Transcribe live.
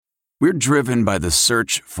We're driven by the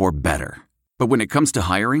search for better. But when it comes to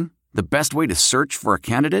hiring, the best way to search for a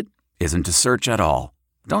candidate isn't to search at all.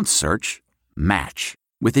 Don't search. Match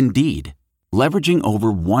with Indeed. Leveraging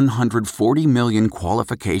over 140 million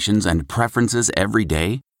qualifications and preferences every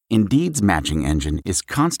day, Indeed's matching engine is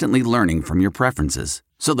constantly learning from your preferences.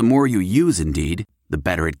 So the more you use Indeed, the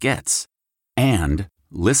better it gets. And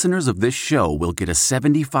listeners of this show will get a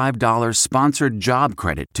 $75 sponsored job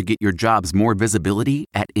credit to get your jobs more visibility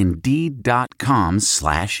at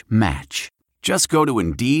Indeed.com/match. Just go to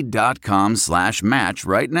Indeed.com/match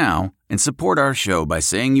right now and support our show by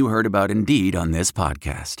saying you heard about Indeed on this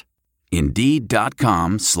podcast.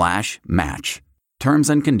 Indeed.com/match. Terms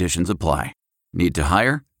and conditions apply. Need to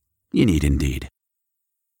hire? You need Indeed.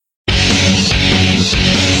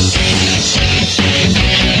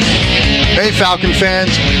 Hey, Falcon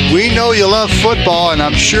fans, we know you love football, and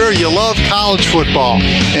I'm sure you love college football.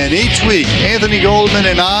 And each week, Anthony Goldman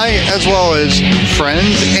and I, as well as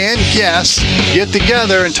friends and guests, get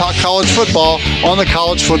together and talk college football on the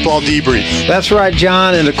College Football Debrief. That's right,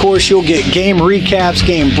 John. And, of course, you'll get game recaps,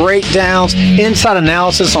 game breakdowns, inside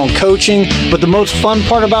analysis on coaching. But the most fun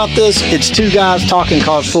part about this, it's two guys talking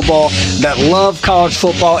college football that love college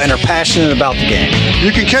football and are passionate about the game.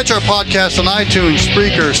 You can catch our podcast on iTunes,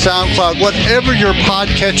 Spreaker, SoundCloud, whatever your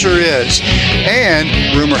podcatcher is. And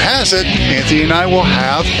rumor has it, Anthony and I will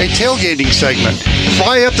have a tailgating segment.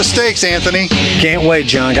 Fry up the stakes, Anthony. Can't wait,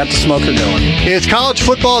 John. Got the smoker going. It's College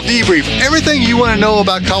Football Debrief. Everything you want to know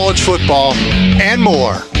about college football and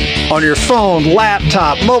more. On your phone,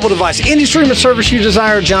 laptop, mobile device, any streaming service you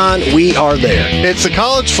desire, John, we are there. It's the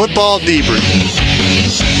College Football Debrief.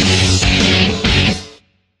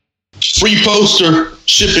 Free poster,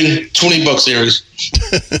 shipping, $20, Aries.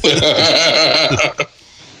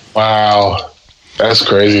 Wow. That's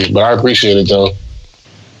crazy. But I appreciate it, though.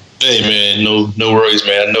 Hey, man, no worries,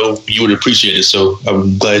 man. I know you would appreciate it, so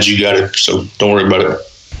I'm glad you got it. So don't worry about it.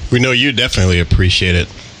 We know you definitely appreciate it.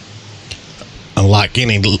 Unlike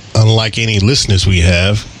any listeners we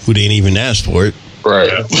have who didn't even ask for it.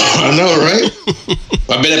 Right. I know, right?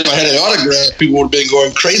 I bet if I had an autograph, people would have been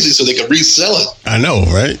going crazy so they could resell it. I know,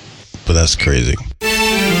 right? But that's crazy.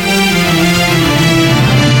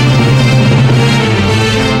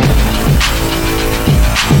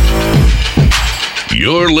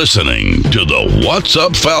 You're listening to the What's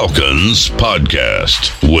Up Falcons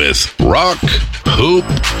podcast with Rock, Hoop,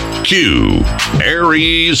 Q,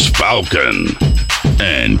 Aries Falcon,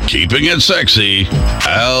 and keeping it sexy,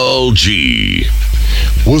 LG.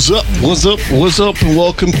 What's up, and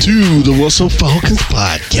welcome to the What's Up Falcons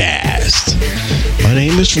podcast. My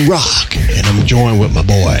name is Rock, and I'm joined with my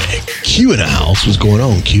boy Q in the house. What's going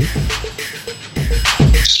on, Q?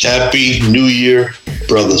 Happy New Year,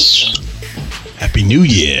 brothers. Happy New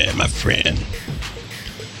Year, my friend.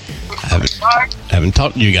 I haven't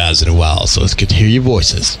talked to you guys in a while, so it's good to hear your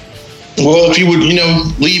voices. Well, if you would,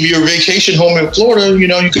 leave your vacation home in Florida, you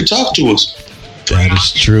could talk to us. That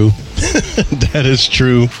is true. That is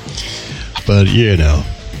true. But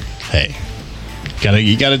hey,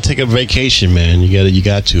 you gotta take a vacation, man. You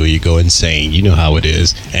got to, or you go insane. You know how it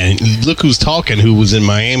is. And look who's talking, who was in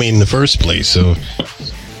Miami in the first place. So,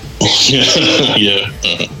 yeah.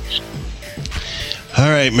 All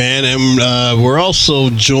right, man, and we're also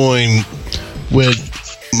joined with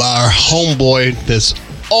our homeboy that's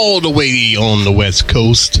all the way on the West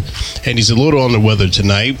Coast, and he's a little on the weather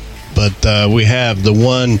tonight. But we have the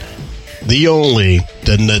one, the only,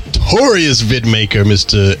 the notorious vidmaker,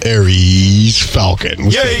 Mr. Aries Falcon.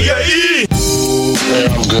 Yeah,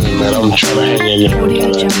 I'm good, man. I'm trying to hang in there.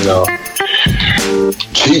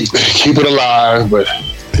 Keep it alive, but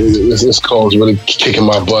this cold's really kicking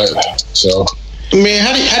my butt. So, man,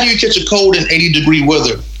 how do you catch a cold in 80-degree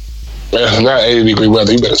weather? Man, not 80-degree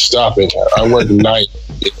weather. You better stop it. I work at night.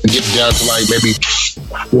 Get down to like maybe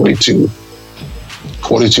 42,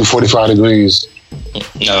 45 degrees.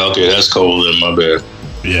 Oh, okay, that's cold then, my bad.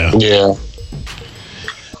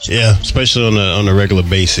 Yeah, especially on a regular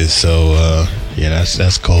basis. So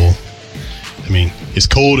that's cold. I mean, it's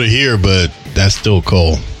colder here, but that's still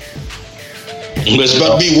cold. It's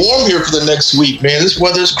about to be warm here for the next week, man. This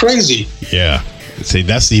weather's crazy. Yeah. See,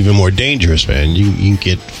 that's even more dangerous, man. You can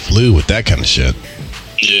get flu with that kind of shit.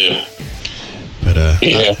 Yeah. But all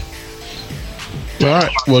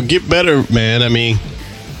right. Well, get better, man. I mean,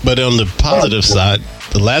 but on the positive side,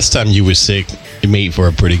 the last time you were sick, it made for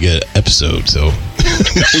a pretty good episode. So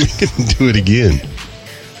we can do it again.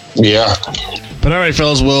 Yeah. But all right,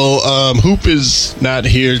 fellas. Well, Hoop is not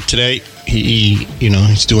here today.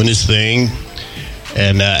 He's doing his thing,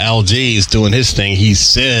 and LG is doing his thing. He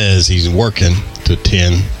says he's working to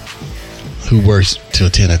 10, who works till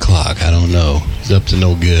 10 o'clock. I don't know. He's up to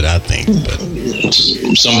no good, I think. But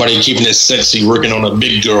somebody keeping it sexy, working on a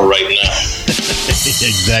big girl right now.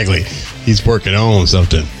 Exactly. He's working on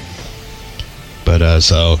something. But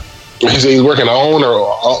so he's working on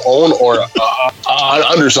or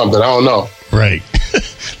under something. I don't know. Right.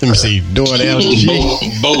 Let me see. Doing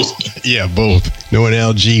LG. Both. Yeah, both. Doing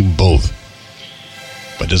LG, both.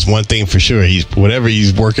 But there's one thing for sure. Whatever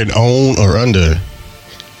he's working on or under,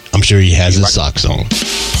 I'm sure he has his socks on.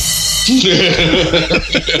 You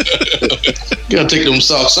gotta take them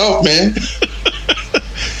socks off, man.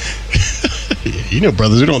 You know,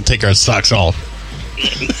 brothers, we don't take our socks off.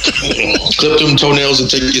 Clip them toenails and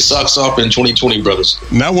take your socks off in 2020, brothers.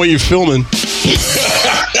 Not when you're filming.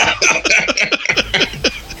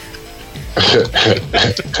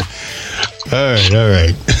 All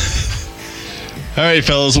right. All right,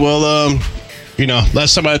 fellas. Well,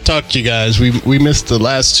 last time I talked to you guys, we missed the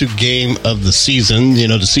last 2 games of the season. You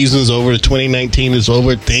know, the season's over. 2019 is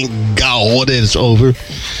over. Thank God it's over.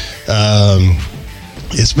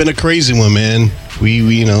 It's been a crazy one, man.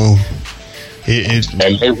 It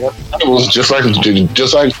was just like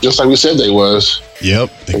we said they was.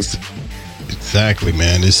 Yep, exactly,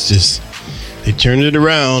 man. It's just they turned it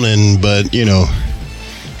around, but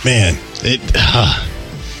man,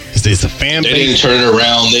 it's a fan base. They didn't turn it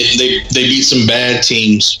around. They beat some bad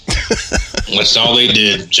teams. That's all they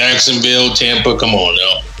did. Jacksonville, Tampa. Come on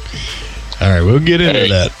now. All right, we'll get into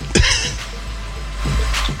that.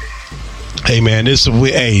 Hey, man,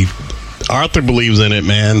 Arthur believes in it,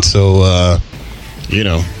 man. So,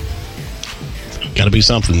 got to be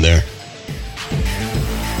something there.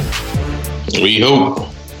 We hope.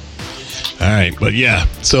 All right, but yeah.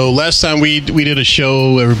 So last time we did a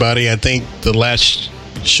show, everybody. I think the last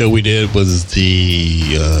show we did was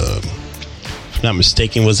the, if I'm not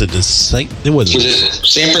mistaken, was it the site? Was it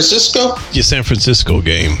San Francisco? Yeah, San Francisco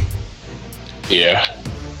game. Yeah.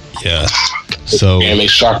 So and they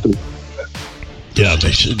shocked them. Yeah,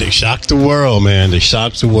 they shocked the world, man. They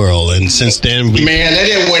shocked the world, and since then, they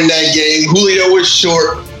didn't win that game. Julio was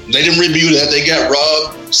short. They didn't review that. They got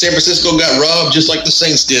robbed. San Francisco got robbed, just like the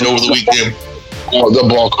Saints did over the weekend. Oh, the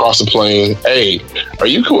ball across the plane. Hey, are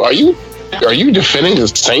you cool? Are you defending the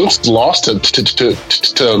Saints' loss to the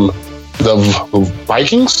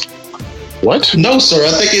Vikings? What? No, sir.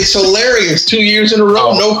 I think it's hilarious. 2 years in a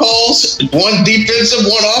row, no calls. One defensive,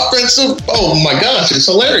 one offensive. Oh my gosh, it's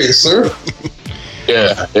hilarious, sir.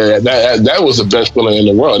 Yeah, that was the best feeling in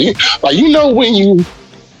the world. When you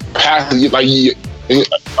pass,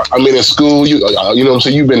 in school, so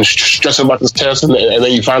you've been stressing about this test, and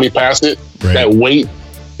then you finally pass it. Right. That weight,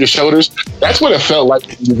 your shoulders. That's what it felt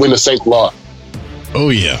like when the Saints lost. Oh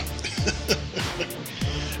yeah.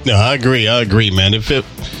 No, I agree, man. It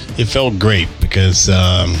felt great because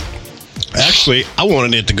actually I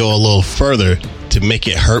wanted it to go a little further to make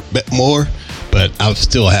it hurt a bit more. But I'm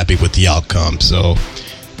still happy with the outcome. So,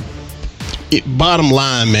 bottom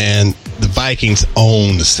line, man, the Vikings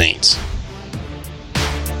own the Saints.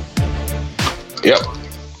 Yep.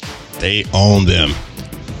 They own them.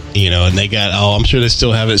 And they got, I'm sure they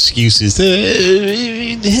still have excuses.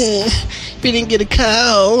 We didn't get a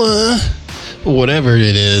call. Whatever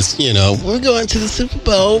it is, we're going to the Super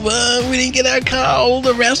Bowl, but we didn't get our call.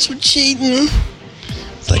 The refs were cheating.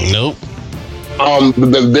 It's like, nope.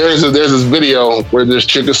 There's this video where this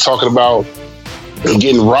chick is talking about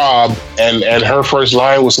getting robbed, and her first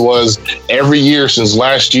line was every year since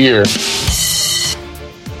last year.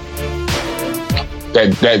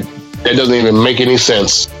 That doesn't even make any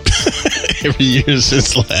sense. Every year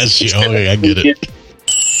since last year. Okay, I get it.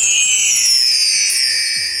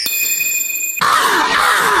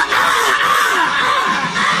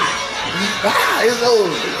 It's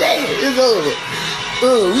over. Damn, it's over.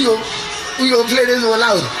 We gonna play this one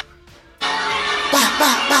out. Ba ba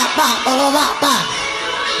ba ba ba ba ba ba.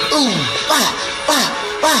 Ooh, ba ba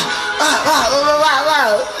ba ba ba ba ba ba.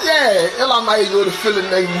 Yeah, I might go to Philly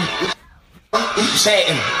next week.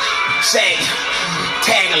 Sagging,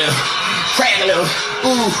 tag a little, crack a little.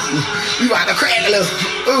 Ooh, you gotta crack a little.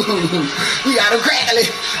 Ooh, you gotta crack a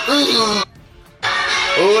little. Ooh.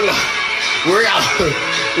 Oh Lord, work out,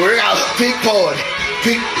 peak party,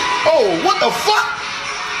 peak. Oh, what the fuck?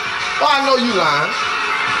 Oh, I know you lying.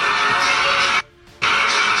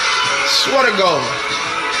 Swear to God.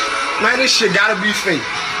 Man, this shit gotta be fake.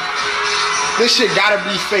 This shit gotta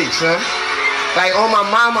be fake, son. Like, on my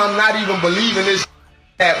mama, I'm not even believing this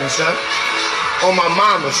happened, son. On my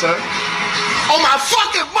mama, son. On my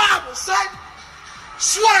fucking mama, son.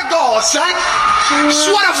 Swear to God, son.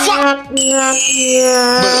 Swear to fuck. But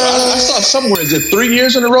I saw somewhere, is it 3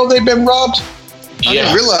 years in a row they've been robbed? I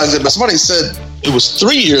didn't realize it, but somebody said it was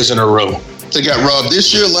 3 years in a row. They got robbed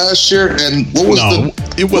this year, last year, and what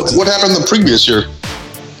happened the previous year?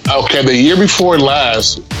 Okay, the year before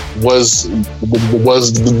last was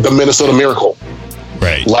the Minnesota Miracle.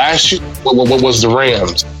 Right. Last year was the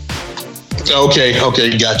Rams. Okay,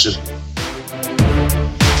 gotcha.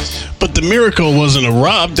 But the Miracle wasn't a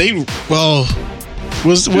rob.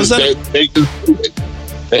 Was that? They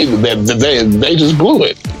just blew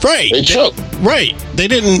it. Right. They choked. Right. They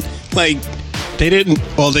didn't.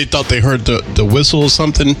 Well, they thought they heard the whistle or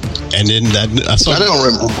something, and then I don't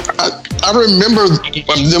remember. I remember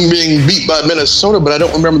them being beat by Minnesota, but I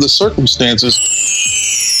don't remember the circumstances.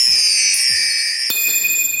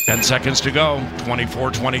 10 seconds to go.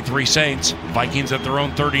 24-23 Saints. Vikings at their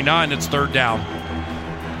own 39. It's third down.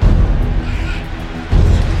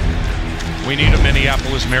 We need a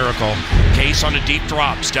Minneapolis Miracle. Case on a deep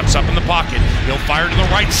drop. Steps up in the pocket. He'll fire to the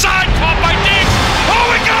right side. Caught by Diggs.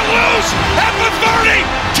 Oh, it got loose at the 30.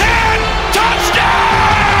 10. Touchdown!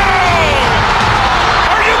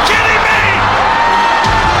 Are you kidding me?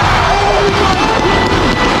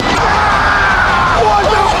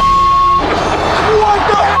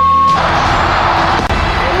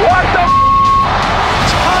 What the?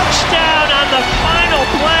 Touchdown on the final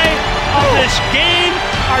play of this game.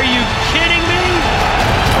 Are you kidding me?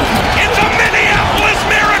 It's a Minneapolis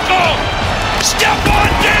Miracle!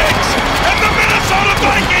 Stephon Diggs and the Minnesota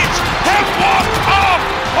Vikings have walked off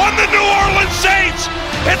on the New Orleans Saints.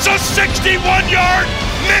 It's a 61-yard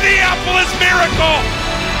Minneapolis Miracle.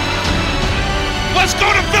 Let's go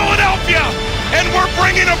to Philadelphia, and we're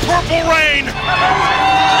bringing a purple rain.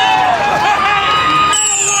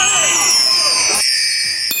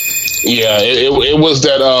 Yeah, it was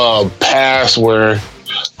that pass where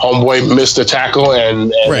homeboy missed the tackle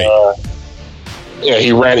and right.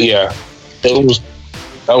 He ran. Yeah, that was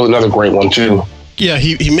another great one too. Yeah,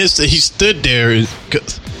 he missed it. He stood there.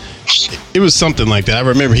 It was something like that. I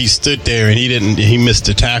remember he stood there and he missed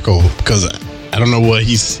the tackle because I don't know what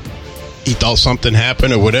he thought something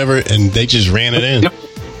happened or whatever, and they just ran it in.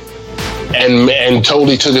 And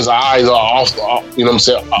totally took his eyes off you know what I'm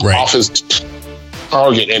saying, right. off his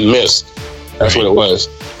target and missed. That's right. What it was.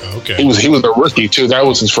 Okay. He was a rookie too. That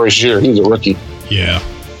was his first year. He was a rookie. Yeah.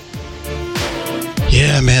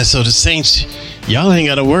 Yeah, man. So the Saints, y'all ain't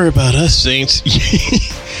got to worry about us, Saints.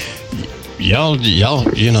 y'all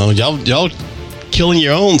killing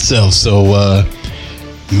your own self. So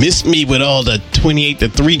miss me with all the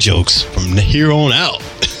 28-3 jokes from here on out.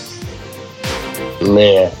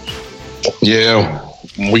 Man. Yeah.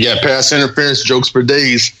 We got pass interference jokes for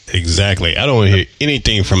days. Exactly. I don't want to hear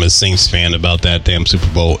anything from a Saints fan about that damn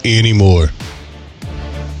Super Bowl anymore.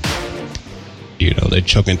 You know, they're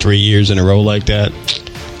choking 3 years in a row like that.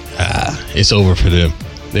 It's over for them.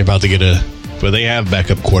 They're about to get they have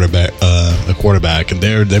backup quarterback, and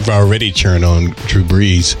they've already turned on Drew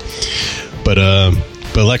Brees. But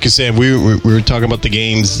like I said, we were talking about the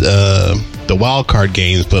games, the wild card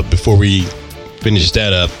games. But before we finish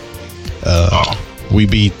that up, we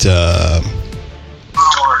beat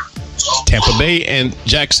Tampa Bay and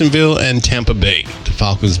Jacksonville and Tampa Bay. The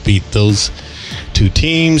Falcons beat those two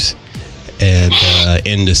teams, and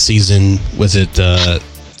in the season, was it 7-9?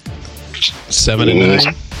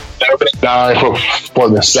 7-9 for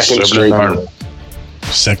the second straight year.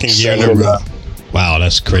 Second year in a row. Wow,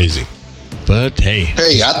 that's crazy. But hey,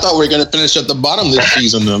 I thought we were going to finish at the bottom this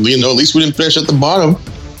season. You know, at least we didn't finish at the bottom.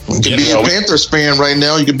 You could be a Panthers fan right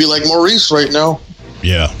now. You could be like Maurice right now.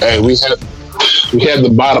 Yeah. Hey, we had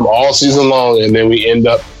the bottom all season long, and then we end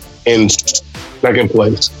up in second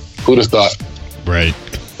place. Who'd have thought? Right.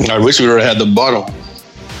 I wish we would have had the bottom.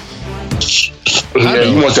 Yeah,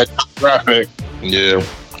 you want that traffic. Yeah.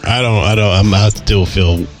 I still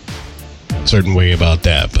feel a certain way about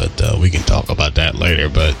that, but we can talk about that later.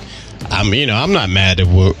 But I'm not mad at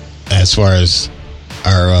as far as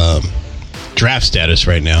our draft status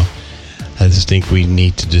right now. I just think we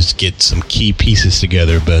need to just get some key pieces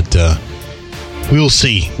together, but we'll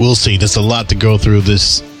see. There's a lot to go through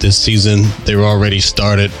this season. They've already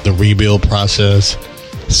started the rebuild process,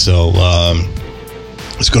 so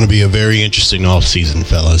it's going to be a very interesting offseason,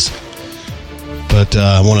 fellas. But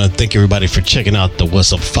I want to thank everybody for checking out the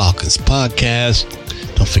What's Up Falcons podcast.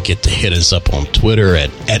 Don't forget to hit us up on Twitter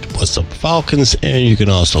at What's Up Falcons, and you can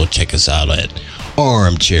also check us out at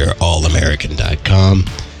armchairalamerican.com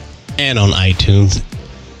and on iTunes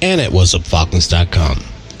and at whatsupfalcons.com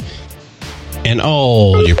and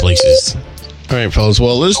all your places. All right, fellas.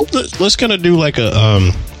 Well, let's kind of do like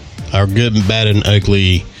a our good, bad, and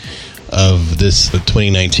ugly of this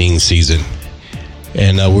 2019 season.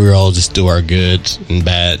 And we'll all just do our good and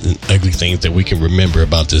bad and ugly things that we can remember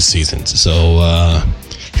about this season. So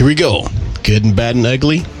here we go. Good and bad and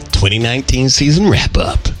ugly 2019 season wrap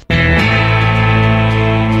up.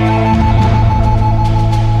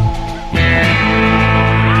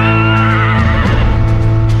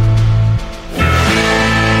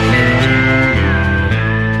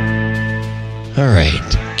 All right,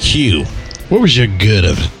 Q, what was your good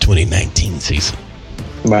of the 2019 season?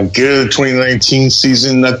 My good 2019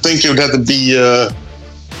 season, I think it would have to be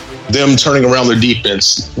them turning around their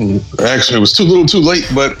defense. Actually, it was too little too late,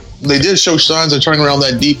 but they did show signs of turning around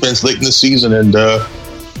that defense late in the season. And,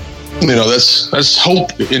 that's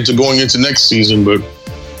hope into going into next season. But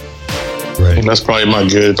that's probably my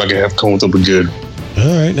good if I can have come with a good.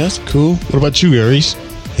 All right, that's cool. What about you, Aries?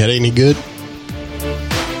 Had any good?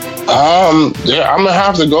 Yeah, I'm gonna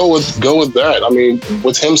have to go with that. I mean,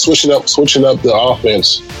 with him switching up the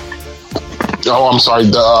offense. Oh, I'm sorry,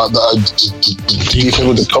 the defense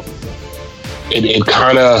with the coach.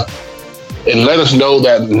 It let us know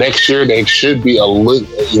that next year they should be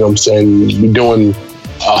be doing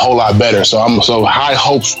a whole lot better. So I'm high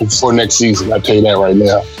hopes for next season. I tell you that right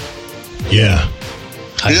now. Yeah.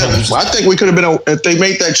 I think we could have been if they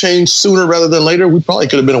made that change sooner rather than later. We probably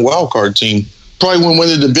could have been a wild card team. Probably wouldn't win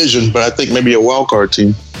the division, but I think maybe a wild card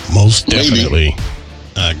team. Most definitely. Maybe.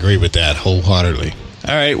 I agree with that wholeheartedly.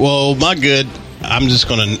 All right, well, my good, I'm just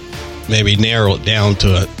going to maybe narrow it down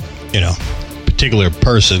to a particular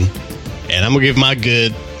person. And I'm going to give my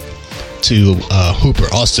good to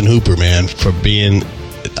Austin Hooper, man, for being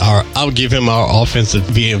I'll give him our offensive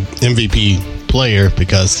MVP player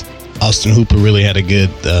because Austin Hooper really had a good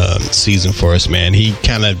season for us, man. He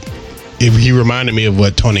reminded me of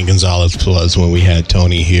what Tony Gonzalez was when we had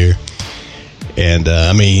Tony here. And,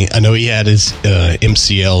 I know he had his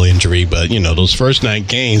MCL injury, but, those first 9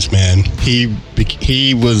 games, man,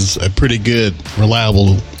 he was a pretty good,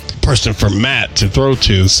 reliable person for Matt to throw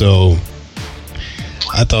to. So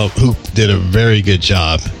I thought Hoop did a very good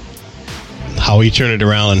job. How he turned it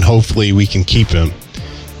around, and hopefully we can keep him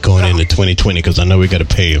going into 2020 because I know we got to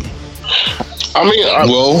pay him. I mean,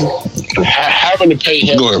 having to pay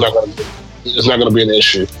him is not going to be an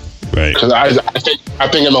issue, right? Because I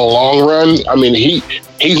think in the long run, I mean,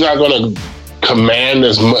 he's not going to command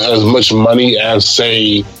as much money as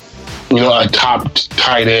say, a top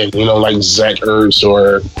tight end, like Zach Ertz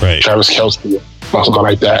or Travis Kelce or something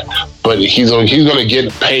like that. But he's going to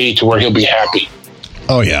get paid to where he'll be happy.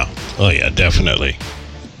 Oh yeah, definitely,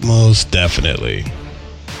 most definitely.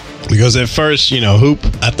 Because at first, Hoop,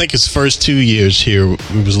 I think his first 2 years here,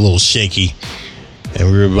 it was a little shaky. And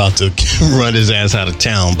we were about to run his ass out of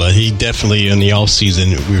town. But he definitely, in the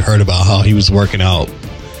offseason, we heard about how he was working out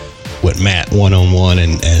with Matt one-on-one.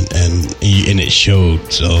 And it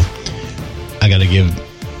showed. So I got to give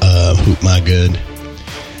Hoop my good.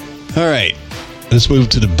 All right. Let's move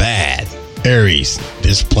to the bad. Aries,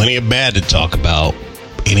 there's plenty of bad to talk about.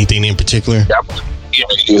 Anything in particular? Yeah,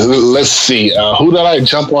 let's see. Who did I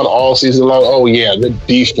jump on all season long? Oh, yeah, the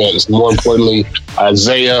defense. More importantly,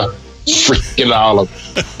 Isaiah freaking Oliver.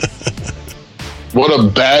 What a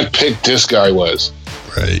bad pick this guy was.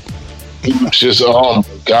 Right. He was just, oh, my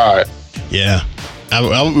God. Yeah.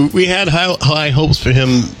 We had high hopes for him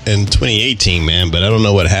in 2018, man, but I don't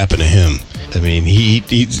know what happened to him. I mean, he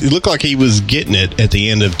looked like he was getting it at the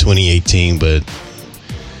end of 2018, but...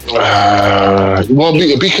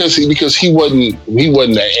 because he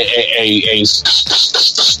wasn't a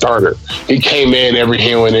starter. He came in every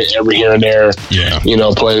here and there. Yeah,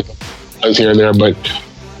 played here and there. But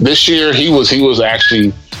this year he was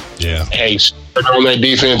actually a starter on that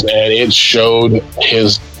defense, and it showed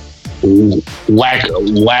his lack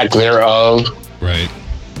thereof. Right.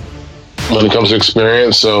 When it comes to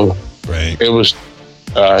experience, so it was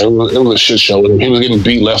a shit show. He was getting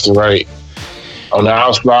beat left and right. On the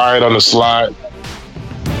outside, on the slot.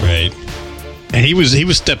 Right. And he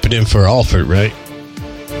was stepping in for Alford, right?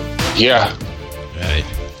 Yeah. Right.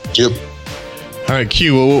 Yep. All right,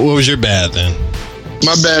 Q, what was your bad then?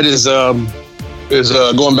 My bad is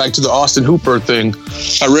going back to the Austin Hooper thing.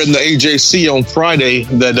 I read in the AJC on Friday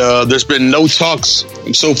that there's been no talks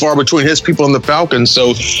so far between his people and the Falcons,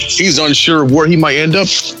 so he's unsure of where he might end up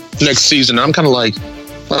next season. I'm kind of like,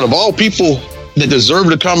 out of all people that deserve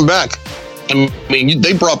to come back, I mean,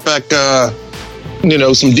 they brought back,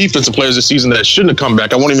 some defensive players this season that shouldn't have come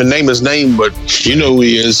back. I won't even name his name, but you know who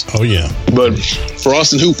he is. Oh, yeah. But for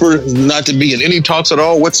Austin Hooper not to be in any talks at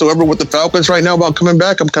all whatsoever with the Falcons right now about coming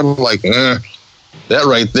back, I'm kind of like, that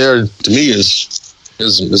right there to me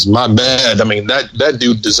is my bad. I mean, that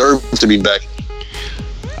dude deserves to be back.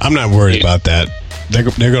 I'm not worried about that. They're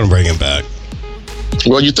going to bring him back.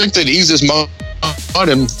 Well, you think they'd ease his mind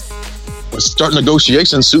and start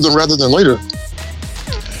negotiations sooner rather than later?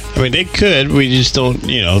 I mean, they could. We just don't,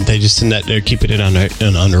 they just in that they're keeping it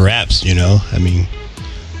under wraps, I mean,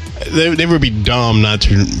 they would be dumb not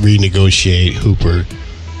to renegotiate Hooper,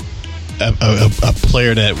 a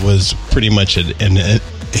player that was pretty much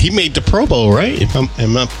he made the Pro Bowl, right? If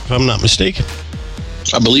I'm not mistaken.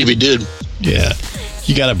 I believe he did. Yeah.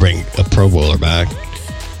 You got to bring a Pro Bowler back.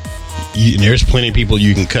 There's plenty of people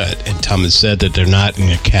you can cut. And Thomas said that they're not in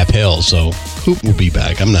a cap hell, so Hoop will be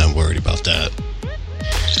back. I'm not worried about that.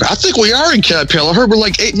 I think we are in cap hell. I heard we're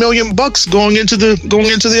like $8 million going into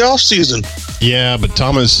the off season. Yeah, but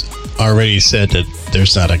Thomas already said that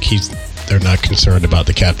they're not concerned about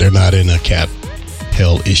the cap. They're not in a cap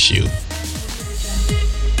hell issue.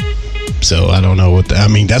 So I don't know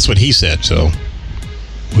that's what he said. So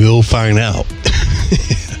we'll find out.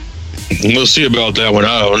 We'll see about that one.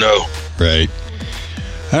 I don't know. Right.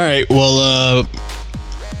 All right. Well,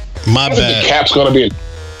 my bad. The cap's going to be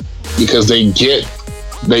because they get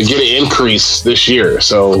an increase this year,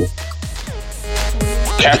 so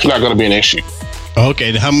cap's not going to be an issue.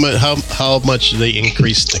 Okay. How much do they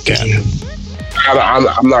increase the cap?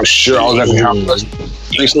 I'm not sure exactly how much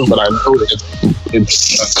increasing, but I know that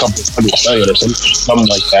it's a couple $100 million or something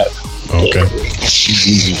like that. Okay.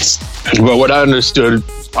 But what I understood,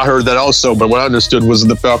 I heard that also, but what I understood was that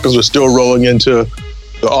the Falcons are still rolling into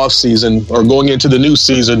the off season or going into the new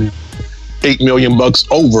season $8 million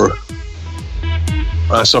over.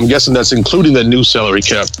 So I'm guessing that's including the new salary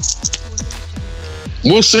cap.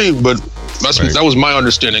 We'll see, but that was my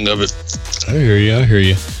understanding of it. I hear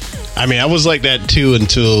you. I mean, I was like that too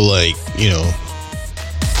until a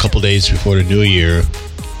couple days before the new year,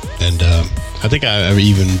 and I think I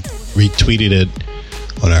even retweeted it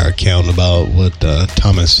on our account about what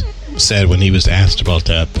Thomas said when he was asked about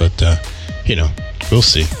that. But we'll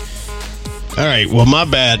see. All right, well, my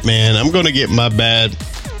bad, man. I'm going to get my bad.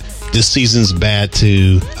 This season's bad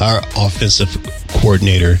to our offensive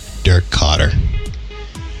coordinator, Dirk Koetter.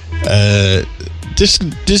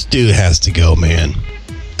 This dude has to go, man.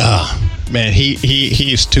 Man,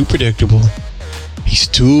 he is too predictable. He's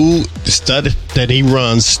the stud that he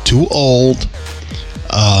runs too old.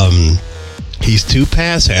 He's too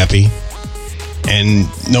pass happy, and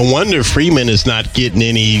no wonder Freeman is not getting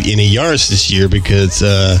any yards this year because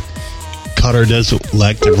Koetter doesn't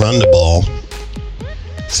like to run the ball.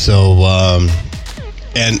 So,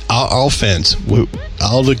 and our offense,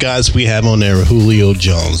 all the guys we have on there: Julio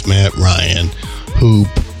Jones, Matt Ryan, Hoop,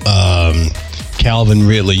 Calvin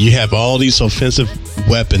Ridley. You have all these offensive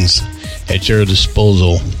weapons at your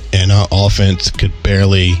disposal, and our offense could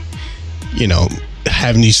barely,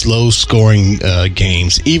 having these low-scoring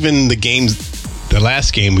games. Even the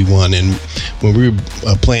last game we won, and when we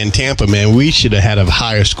were playing Tampa, man, we should have had a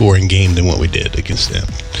higher scoring game than what we did against them,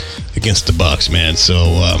 against the Bucs, man.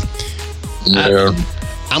 So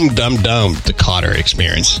I'm done with the Koetter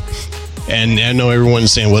experience. And I know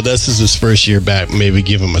everyone's saying, well, this is his first year back. Maybe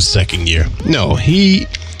give him a second year. No,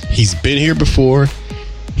 he's been here before.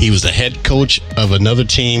 He was the head coach of another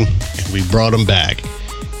team, and we brought him back.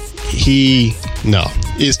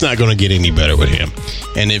 It's not going to get any better with him.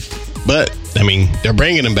 But they're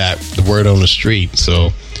bringing him back, the word on the street,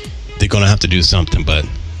 so they're going to have to do something, but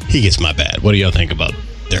he gets my bad. What do y'all think about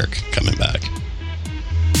Dirk coming back?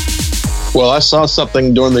 Well, I saw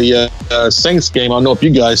something during the Saints game. I don't know if you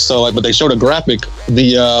guys saw it, but they showed a graphic.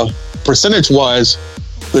 The percentage-wise,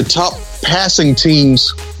 the top passing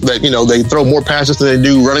teams that, they throw more passes than they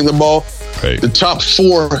do running the ball. Right. The top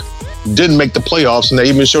 4 didn't make the playoffs, and they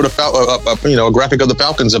even showed a graphic of the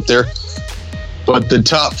Falcons up there. But the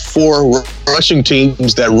top 4 rushing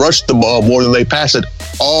teams that rushed the ball more than they passed it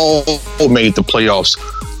all made the playoffs.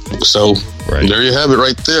 So There you have it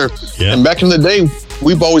right there. Yeah. And back in the day,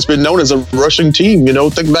 we've always been known as a rushing team.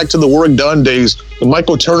 Think back to the Warrick Dunn days, the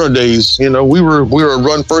Michael Turner days. We were a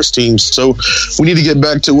run first team. So we need to get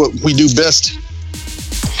back to what we do best.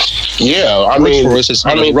 Yeah,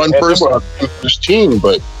 run first team,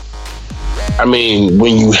 but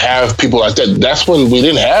when you have people like that, that's when we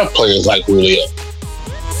didn't have players like Julio.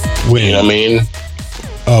 When you know what I mean?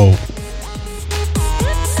 Oh.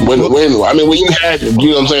 When you had,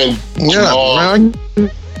 what I'm saying? Yeah,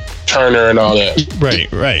 Turner and all that. Right.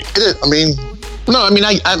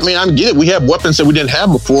 I get it. We have weapons that we didn't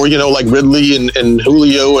have before, like Ridley and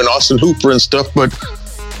Julio and Austin Hooper and stuff, but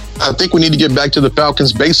I think we need to get back to the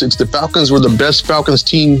Falcons basics. The Falcons were the best Falcons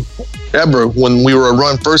team ever when we were a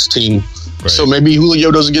run first team. Right. So maybe Julio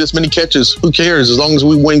doesn't get as many catches. Who cares? As long as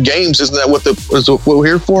we win games, isn't that what we're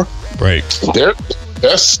here for? Right.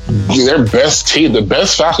 their best team, the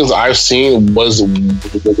best Falcons I've seen was at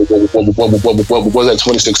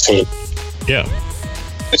 2016. Yeah.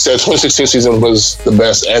 It's that 2016 season was the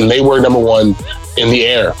best, and they were number one in the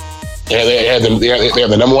air. And they had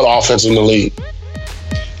the number one offense in the league.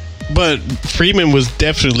 But Freeman was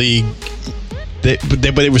definitely, but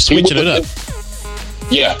they were switching it up.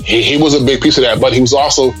 Yeah, he was a big piece of that, but he was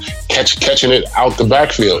also catching it out the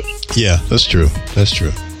backfield. Yeah, that's true. That's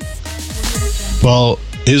true. Well,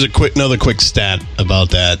 here's another quick stat about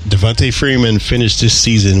that. Devontae Freeman finished this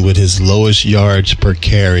season with his lowest yards per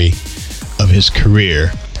carry of his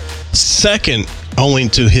career, second only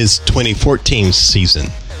to his 2014 season.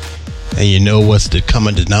 And you know what's the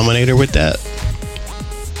common denominator with that?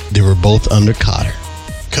 They were both under Cutter.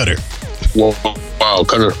 Wow,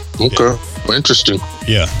 Cutter. Okay. Yeah. Interesting.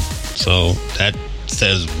 Yeah. So that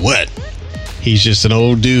says what? He's just an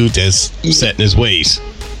old dude that's set in his ways.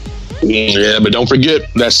 Yeah, but don't forget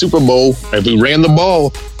that Super Bowl. If we ran the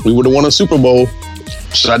ball, we would have won a Super Bowl.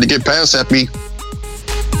 Tried to get past Happy.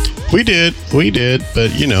 We did.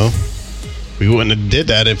 But, we wouldn't have did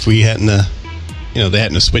that if we hadn't, they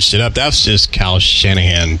hadn't switched it up. That was just Kyle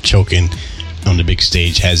Shanahan choking on the big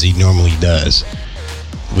stage as he normally does,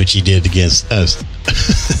 which he did against us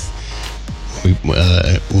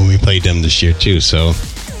when we played them this year too. So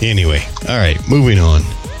anyway, all right, moving on.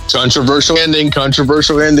 Controversial ending.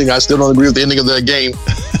 I still don't agree with the ending of that game.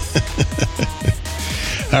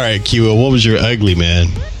 All right, Q, what was your ugly, man,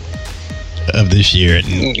 of this year?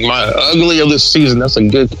 My ugly of this season, that's a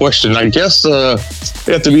good question. I guess it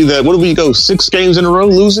have to be that, what did we go, 6 games in a row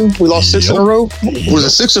losing? We lost 6 in a row? Was it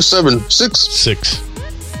 6 or 7? 6?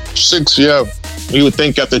 6, yeah. You would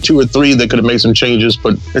think after 2 or 3 they could have made some changes,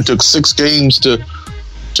 but it took 6 games to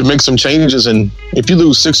make some changes. And if you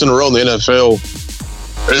lose 6 in a row in the NFL,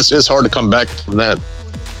 it's hard to come back from that.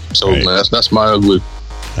 So right. That's my ugly.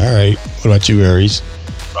 All right. What about you, Aries?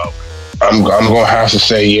 I'm gonna have to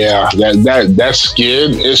say, yeah, that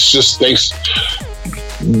skid. It's just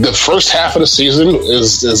the first half of the season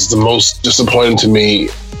is the most disappointing to me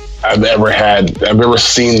I've ever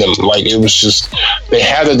seen them. Like, it was just they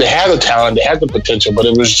had the talent, they had the potential, but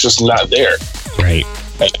it was just not there. Right.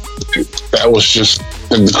 Like, that was just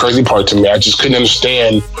the crazy part to me. I just couldn't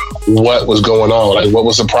understand what was going on. Like, what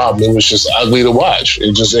was the problem? It was just ugly to watch.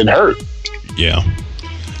 It hurt. Yeah.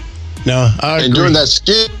 No, and during that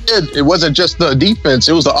skid, it wasn't just the defense;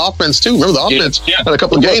 it was the offense too. Remember, the offense had a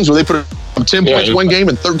couple of games where they put up 10 points one game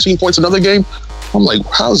and 13 points another game. I'm like,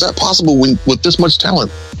 how is that possible with this much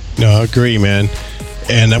talent? No, I agree, man.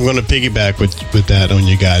 And I'm going to piggyback with that on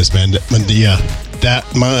you guys, man. That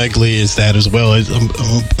my ugly is that as well. I'm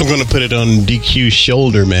going to put it on DQ's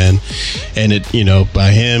shoulder, man. And it, by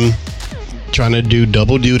him trying to do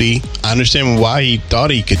double duty, I understand why he thought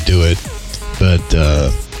he could do it, but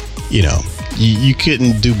you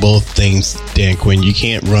couldn't do both things, Dan Quinn. You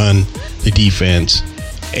can't run the defense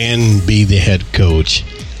and be the head coach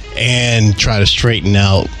and try to straighten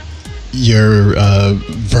out your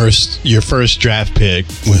first draft pick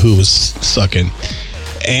who was sucking,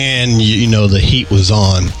 and the heat was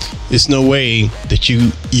on. There's no way that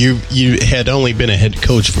you had only been a head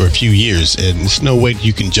coach for a few years, and there's no way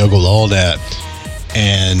you can juggle all that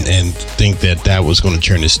and think that was going to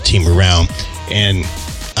turn this team around. And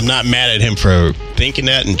I'm not mad at him for thinking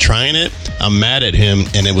that and trying it. I'm mad at him,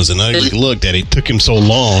 and it was an ugly look that it took him so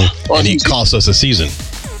long, and he cost us a season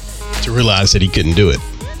to realize that he couldn't do it.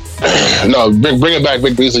 No, bring it back.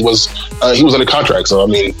 Vic Beasley was under contract, so I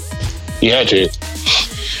mean, he had to.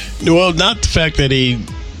 Well, not the fact that he.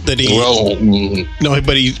 No,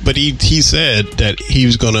 but he said that he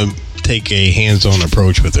was going to take a hands-on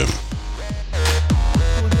approach with him.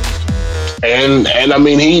 And I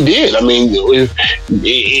mean, he did. I mean,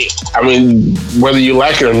 whether you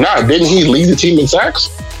like it or not, didn't he lead the team in sacks?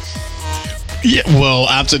 Yeah. Well,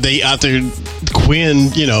 after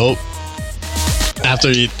Quinn, after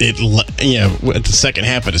at the second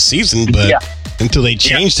half of the season, but until they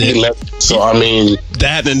changed it. So I mean,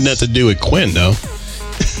 that had nothing to do with Quinn, though.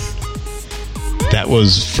 That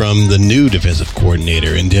was from the new defensive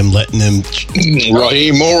coordinator and them letting them.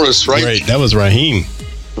 Raheem Morris, right? Right. That was Raheem.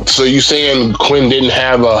 So you saying Quinn didn't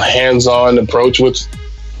have a hands-on approach with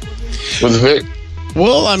Vic?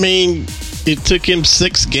 Well, I mean, it took him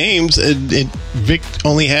 6 games, and Vic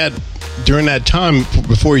only had, during that time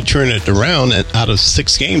before he turned it around, out of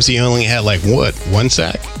 6 games, he only had 1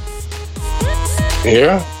 sack.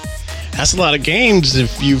 Yeah, that's a lot of games.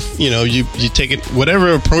 If you take it,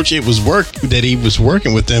 whatever approach that he was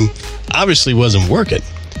working with them, obviously wasn't working.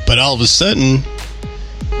 But all of a sudden,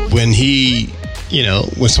 when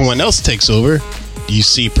when someone else takes over, you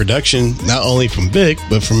see production not only from Vic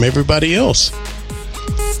but from everybody else.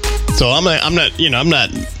 So I'm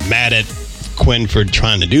not mad at Quinn for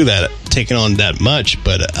trying to do that, taking on that much,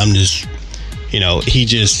 but I'm just, he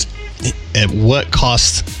just, at what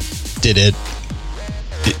cost did it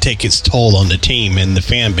take its toll on the team and the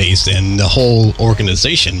fan base and the whole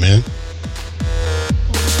organization, man?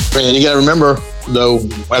 Man, you got to remember, though,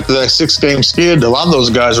 after that 6-game skid, a lot of those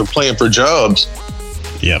guys were playing for jobs.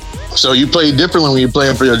 Yep. So you play differently when you're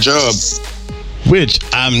playing for your job. Which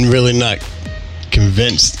I'm really not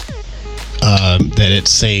convinced that it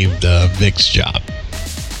saved Vic's job.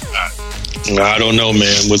 I don't know,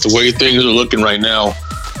 man. With the way things are looking right now,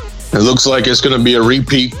 it looks like it's going to be a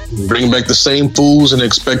repeat. Bring back the same fools and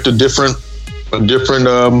expect a different, something different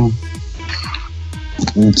to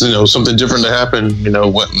happen.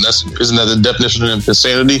 Isn't that the definition of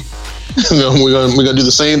insanity? We're gonna do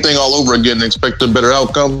the same thing all over again and expect a better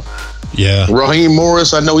outcome. Yeah. Raheem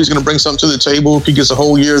Morris, I know he's gonna bring something to the table. If he gets a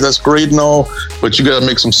whole year, that's great and all, but you gotta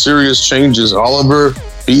make some serious changes. Oliver,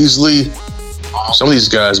 Beasley, some of these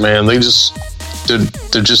guys, man, they're just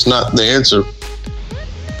not the answer.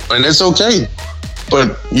 And it's okay.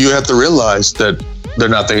 But you have to realize that they're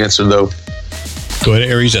not the answer, though. Go ahead,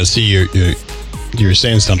 Aries. I see you were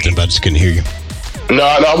saying something, but I just couldn't hear you. No,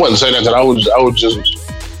 I wasn't saying that. I was just,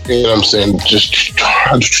 what I'm saying, just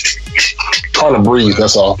trying to breathe.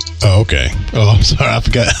 That's all. Oh, okay. Oh, I'm sorry. I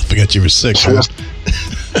forgot you were sick. Huh?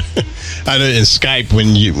 I know in Skype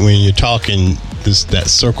when you're talking, that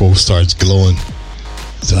circle starts glowing.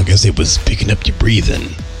 So I guess it was picking up your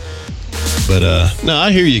breathing. But no,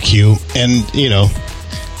 I hear you, Q, and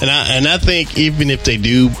and I think even if they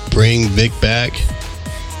do bring Vic back,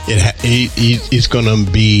 he's going to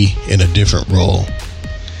be in a different role,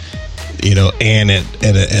 and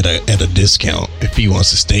at a discount if he wants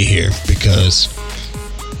to stay here. Because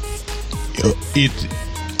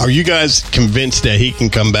are you guys convinced that he can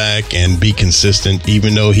come back and be consistent,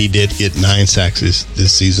 even though he did get 9 sacks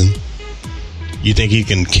this season? You think he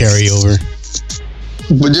can carry over?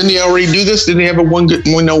 But didn't he already do this? Didn't he have one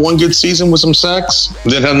good season with some sacks?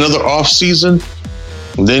 Then had another off season.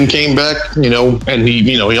 Then came back, and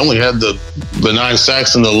he only had the 9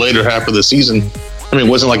 sacks in the later half of the season. I mean, it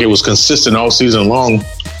wasn't like it was consistent all season long.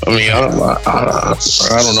 I mean, I don't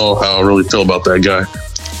know how I really feel about that guy.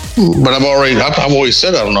 But I've always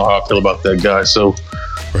said I don't know how I feel about that guy. So,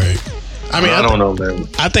 right. I mean, I don't know, man.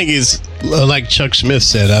 I think it's like Chuck Smith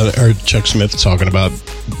said. I heard Chuck Smith talking about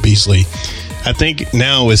Beasley. I think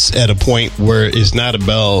now it's at a point where it's not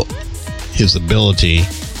about his ability.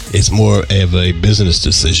 It's more of a business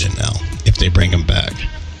decision now if they bring him back.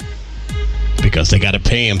 Because they got to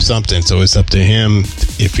pay him something. So it's up to him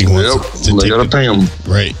if he wants to they got to pay him.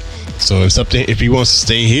 Right. So it's up to if he wants to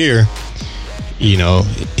stay here. He's a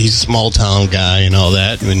small town guy and all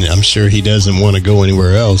that. And I'm sure he doesn't want to go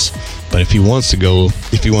anywhere else. But if he wants to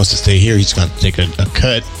stay here, he's going to take a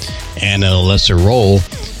cut and a lesser role.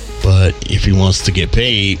 But if he wants to get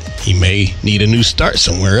paid, he may need a new start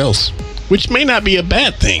somewhere else, which may not be a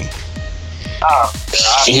bad thing.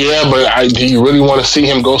 Yeah, but do you really want to see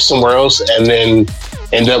him go somewhere else and then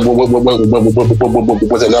end up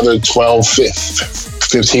with another 12,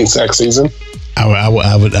 15 sack season? I would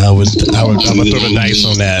throw the dice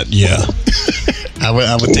on that. Yeah, I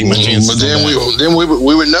would take my chances. But then we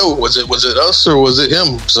would know, was it us or was it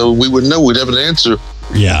him? So we would know. We'd have an answer.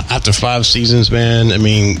 Yeah, after 5 seasons, man. I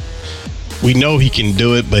mean, we know he can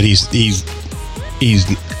do it, but he's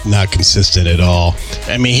not consistent at all.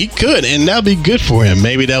 I mean, he could, and that'll be good for him.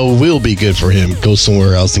 Maybe that will be good for him. Go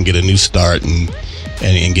somewhere else and get a new start and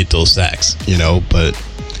get those sacks, But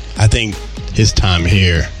I think his time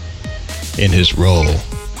here in his role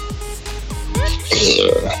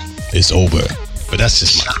is over. But that's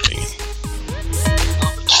just my opinion.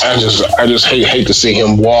 I just hate to see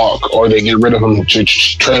him walk, or they get rid of him to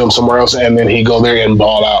trade him somewhere else, and then he go there and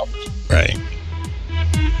ball out. Right.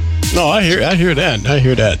 No, I hear that. I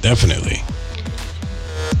hear that, definitely.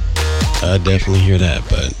 I definitely hear that,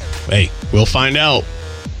 but hey, we'll find out.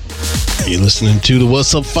 You're listening to the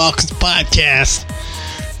What's Up Falcons podcast.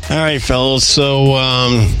 All right, fellas. So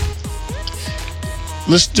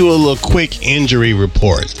let's do a little quick injury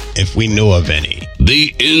report, if we know of any.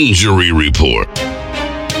 The injury report.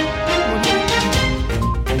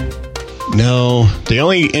 No, the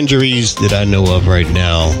only injuries that I know of right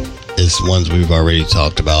now is ones we've already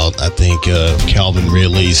talked about. I think Calvin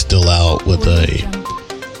Ridley's still out with a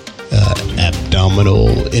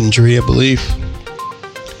abdominal injury, I believe.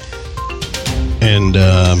 And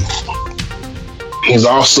he's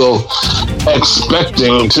also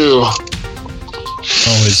expecting to.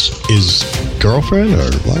 Oh, his girlfriend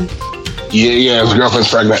or wife? Yeah, his girlfriend's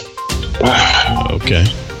pregnant. Okay.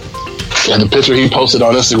 Yeah, the picture he posted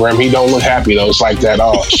on Instagram, he don't look happy though. It's like that.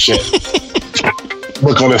 Oh shit!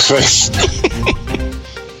 Look on his face.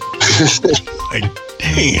 Like,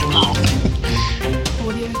 damn.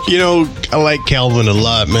 You know, I like Calvin a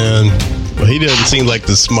lot, man. But he doesn't seem like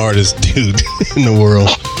the smartest dude in the world.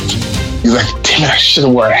 He's like, damn, I should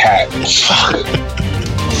have worn a hat. Fuck.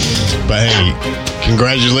 But hey,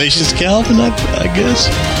 congratulations, Calvin, I guess.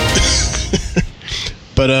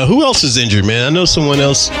 But who else is injured, man? I know someone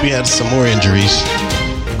else. We had some more injuries.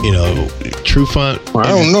 You know, Trufant. I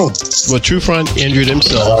don't know. Well, Trufant injured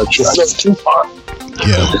himself. Trufant.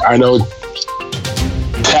 Yeah. I know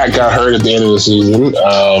Tat got hurt at the end of the season.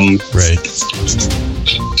 Right.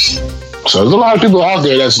 So there's a lot of people out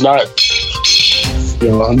there that's not, you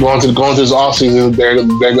know, going through this off season. They're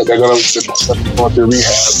going to go through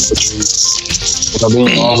rehab. I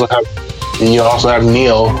mean, you also have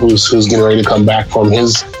Neil, who's getting ready to come back from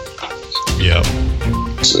his, you know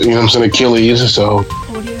what I'm saying, Achilles. So,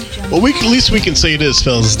 well, at least we can say this,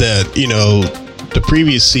 fellas, that, you know, the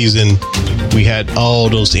previous season we had all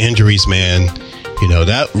those injuries, man. You know,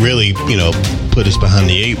 that really, you know, put us behind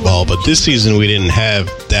the 8 ball. But this season we didn't have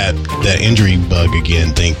that injury bug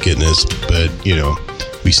again, thank goodness. But, you know,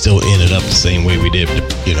 we still ended up the same way we did,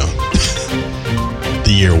 you know,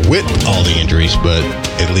 the year with all the injuries. But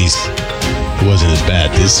at least it wasn't as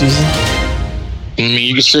bad this season. I mean,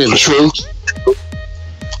 you can say it's true.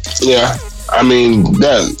 Yeah. I mean,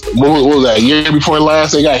 what was that? Year before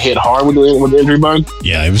last, they got hit hard with the injury bug?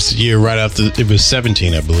 Yeah, it was the year right after. It was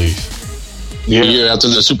 17, I believe. Yeah, after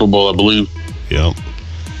the Super Bowl, I believe. Yep.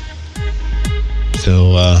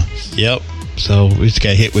 So, yep. So we just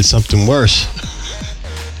got hit with something worse.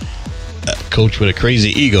 Coach with a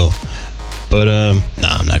crazy ego. But, I'm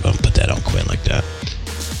not going to put that on Quinn like that.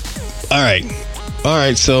 All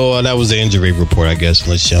right. So that was the injury report, I guess,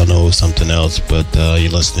 unless y'all know something else. But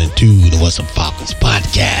you're listening to the What's Up Falcons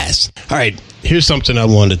podcast. All right. Here's something I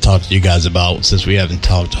wanted to talk to you guys about since we haven't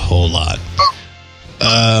talked a whole lot.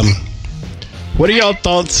 What are y'all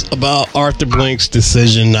thoughts about Arthur Blank's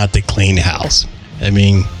decision not to clean the house? I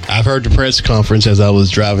mean, I've heard the press conference as I was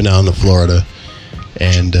driving down to Florida,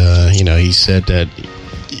 and you know, he said that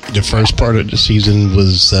the first part of the season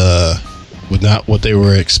was not what they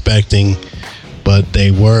were expecting, but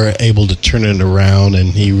they were able to turn it around,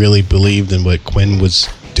 and he really believed in what Quinn was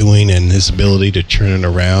doing and his ability to turn it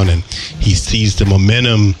around, and he sees the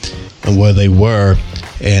momentum and where they were,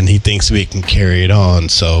 and he thinks we can carry it on.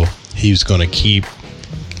 So he was going to keep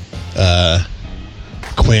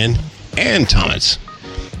Quinn and Thomas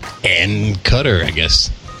and Cutter, I guess.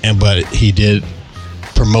 But he did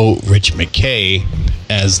promote Rich McKay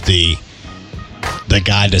as the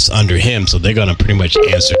guy that's under him, so they're going to pretty much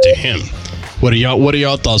answer to him. What are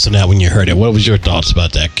y'all thoughts on that when you heard it? What was your thoughts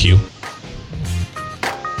about that, Q?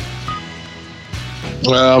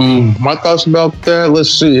 My thoughts about that, let's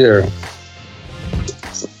see here.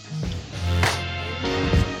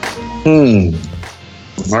 I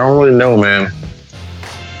don't really know, man.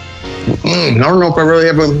 I don't know if I really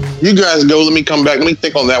have you guys go. Let me come back. Let me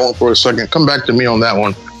think on that one for a second. Come back to me on that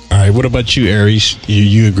one. All right. What about you, Aries?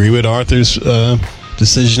 You agree with Arthur's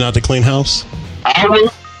decision not to clean house?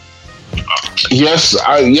 Yes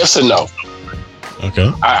and no.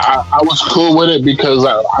 Okay. I was cool with it because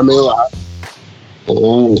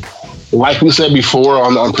like we said before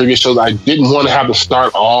on previous shows, I didn't want to have to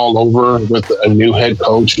start all over with a new head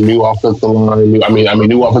coach, new offensive line,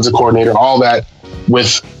 new offensive coordinator, all that,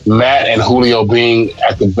 with Matt and Julio being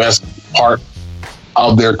at the best part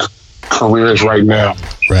of their careers right now.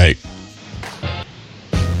 Right.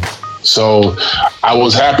 So I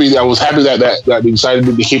was happy that we decided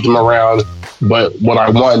to keep them around. But what I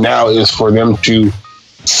want now is for them to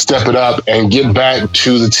step it up and get back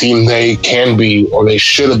to the team they can be, or they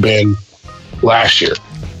should have been last year.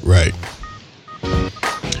 Right.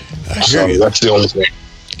 So that's the only thing.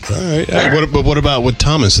 All right. But what about with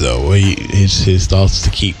Thomas, though? His thoughts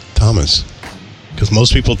to keep Thomas? Because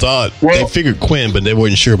most people thought, they figured Quinn, but they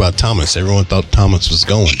weren't sure about Thomas. Everyone thought Thomas was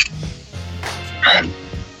going.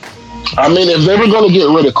 I mean, if they were going to get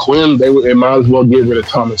rid of Quinn, they might as well get rid of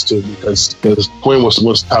Thomas too, because Quinn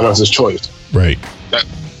was Thomas's choice. Right.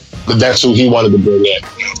 That's who he wanted to bring in.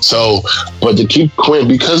 So, but to keep Quinn,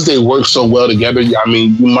 because they work so well together, I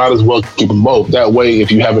mean, you might as well keep them both. That way,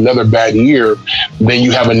 if you have another bad year, then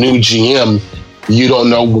you have a new GM. You don't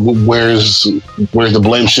know where the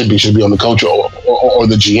blame should be. Should be on the coach or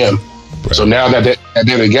the GM. Right. So now that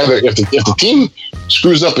they're together, if the team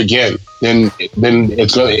screws up again, then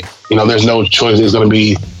it's going to, there's no choice. It's going to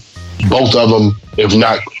be both of them, if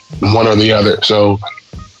not one or the other. So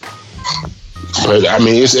But I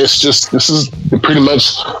mean, it's just this is pretty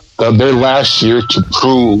much their last year to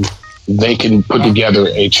prove they can put together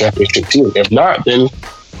a championship team. If not, then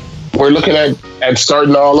we're looking at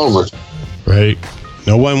starting all over. Right.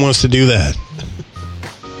 No one wants to do that.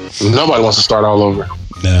 Nobody wants to start all over.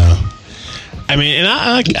 No. I mean, and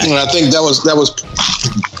I think that was.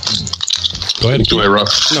 Go ahead. Go ahead,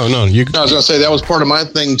 Ruff. No. I was going to say that was part of my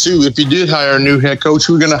thing too. If you did hire a new head coach,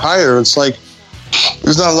 who are you going to hire? It's like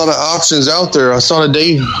there's not a lot of options out there. I saw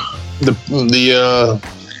today the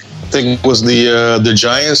thing was the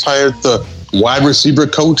Giants hired the wide receiver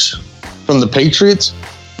coach from the Patriots.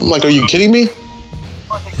 I'm like, are you kidding me?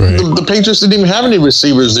 Right. The Patriots didn't even have any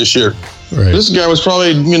receivers this year. Right. This guy was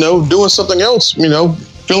probably doing something else,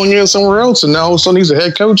 filling in somewhere else, and now all of a sudden he's a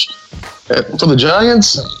head coach for the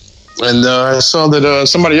Giants. And I saw that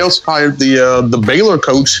somebody else hired the Baylor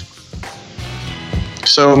coach.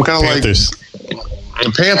 So I'm kind of like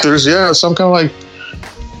the Panthers, yeah. So I'm kind of like,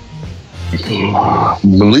 at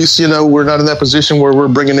least we're not in that position where we're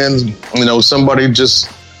bringing in somebody just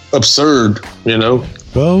absurd, Well,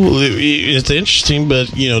 it's interesting, but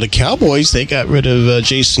the Cowboys, they got rid of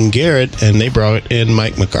Jason Garrett and they brought in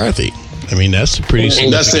Mike McCarthy. I mean, that's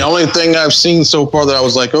that's the only thing I've seen so far that I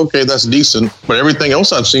was like, okay, that's decent. But everything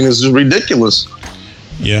else I've seen is just ridiculous.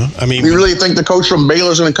 Yeah, I mean, you really think the coach from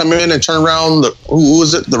Baylor's going to come in and turn around who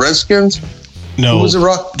was it? The Redskins? No, who was it?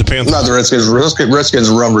 The Panthers. Not the Redskins. Redskins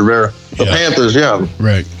run Rivera. The Panthers, yeah.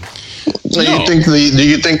 Right. So do you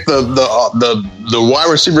think the wide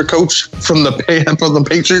receiver coach from the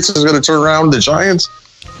Patriots is going to turn around the Giants?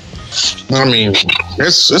 I mean,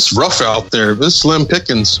 it's rough out there. It's slim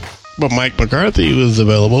pickings. But Mike McCarthy was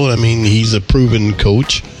available. I mean, he's a proven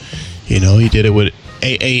coach. He did it with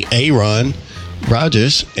Aaron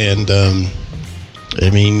Rodgers, and I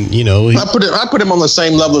mean, I put him on the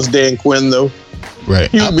same level as Dan Quinn, though. Right.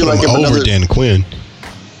 He would be like over Dan Quinn.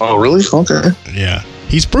 Oh, really? Okay. Yeah,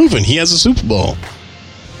 he's proven. He has a Super Bowl.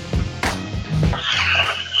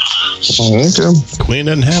 Okay. Quinn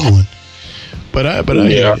doesn't have one, but I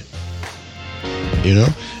hear you.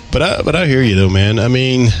 But I hear you though, man. I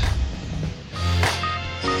mean,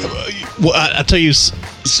 well, I tell you,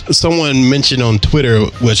 someone mentioned on Twitter,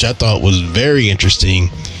 which I thought was very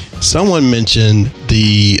interesting. Someone mentioned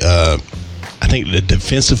I think the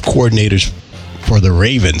defensive coordinators for the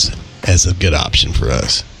Ravens as a good option for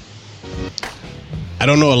us. I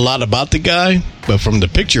don't know a lot about the guy, but from the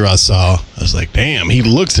picture I saw, I was like, damn, he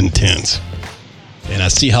looks intense. And I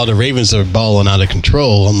see how the Ravens are balling out of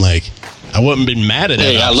control. I'm like, I wouldn't been mad at that.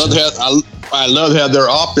 Hey, I love how their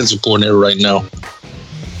offensive coordinator right now.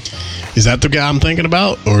 Is that the guy I'm thinking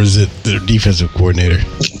about, or is it their defensive coordinator?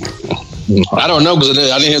 I don't know, because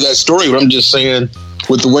I didn't hear that story, but I'm just saying,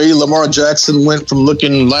 with the way Lamar Jackson went from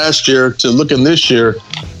looking last year to looking this year,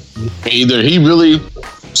 either he really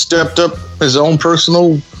stepped up his own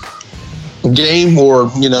personal game, or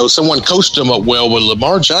someone coached him up well. But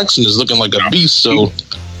Lamar Jackson is looking like a beast. So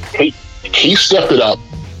he stepped it up.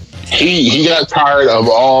 He got tired of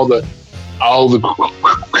all the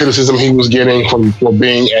criticism he was getting for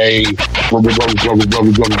being a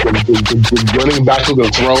running back to the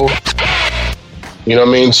throw. You know what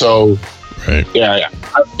I mean? So, right. Yeah,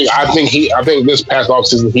 I think this past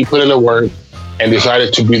offseason he put in the work and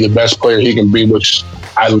decided to be the best player he can be, which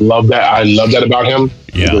I love that. I love that about him.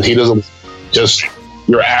 Yeah. Because he doesn't just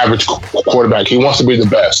your average quarterback. He wants to be the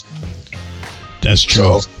best. That's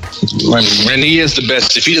true. And he is the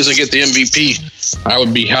best. If he doesn't get the MVP, I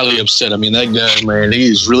would be highly upset. I mean, that guy, man,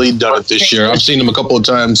 he's really done it this year. I've seen him a couple of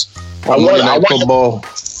times on Monday Night Football,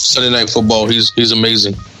 Sunday Night Football. He's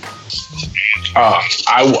amazing.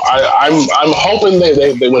 I'm hoping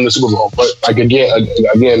they win the Super Bowl, but like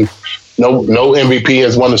again, no MVP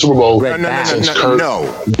has won the Super Bowl.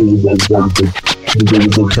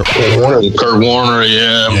 Kurt Warner,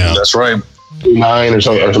 yeah, that's right. 9 or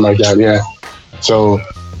something like that, yeah. So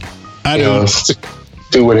I know.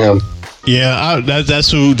 Do with him. Yeah, that's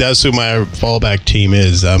who my fallback team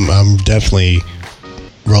is. I'm definitely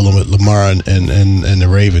rolling with Lamar and the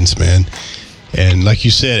Ravens, man. And like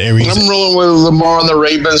you said, I'm rolling with Lamar and the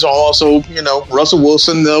Ravens. Also, Russell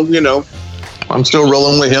Wilson, though, I'm still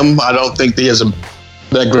rolling with him. I don't think he has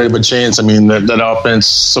that great of a chance. I mean, that offense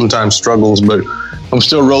sometimes struggles, but I'm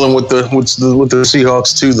still rolling with the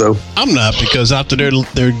Seahawks too, though. I'm not, because after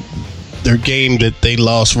their game that they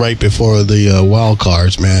lost right before the wild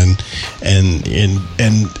cards, man, and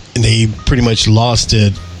they pretty much lost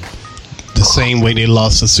it the same way they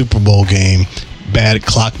lost the Super Bowl game. Bad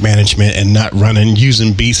clock management and not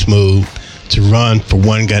using beast mode to run for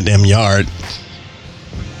one goddamn yard.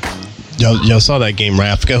 Y'all saw that game,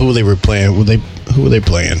 right? I forgot who they were playing. Who were they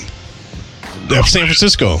playing? San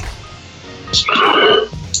Francisco.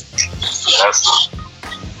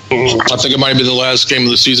 I think it might be the last game of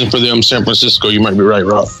the season for them, San Francisco. You might be right,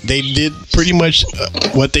 Rob. They did pretty much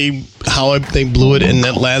how they blew it in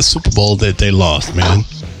that last Super Bowl that they lost, man.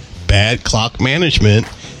 Bad clock management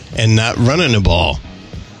and not running the ball.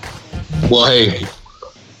 Well, hey,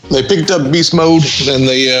 they picked up beast mode and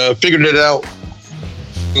they figured it out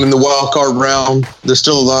in the wild card round. They're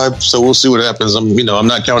still alive, so we'll see what happens. I'm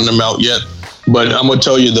not counting them out yet, but I'm gonna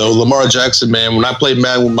tell you though, Lamar Jackson, man. When I played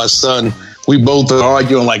Madden with my son, we both are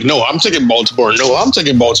arguing like, no, I'm taking Baltimore. No, I'm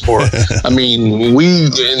taking Baltimore. I mean, when you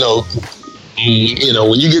get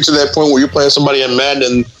to that point where you're playing somebody in Madden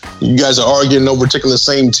and you guys are arguing over taking the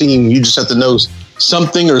same team, you just have to know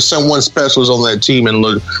something or someone special is on that team. And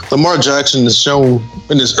Lamar Jackson has shown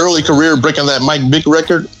in his early career breaking that Mike Vick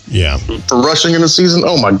record for rushing in the season.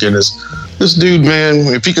 Oh, my goodness. This dude, man,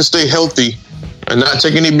 if he can stay healthy and not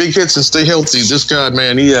take any big hits and stay healthy, this guy,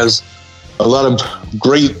 man, he has a lot of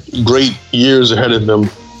great years ahead of him.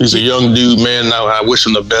 He's a young dude, man. Now I wish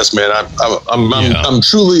him the best, man. I'm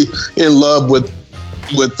truly in love with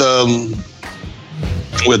a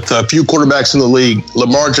few quarterbacks in the league.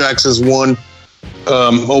 Lamar Jackson's one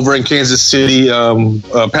over in Kansas City.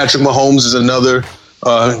 Patrick Mahomes is another.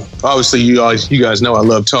 Obviously, you guys know I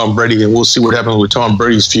love Tom Brady, and we'll see what happens with Tom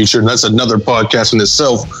Brady's future. And that's another podcast in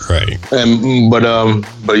itself. Right.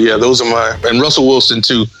 But yeah, those are and Russell Wilson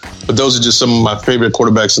too. But those are just some of my favorite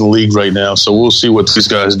quarterbacks in the league right now. So we'll see what these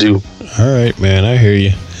guys do. All right, man. I hear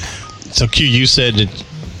you. So Q, you said that.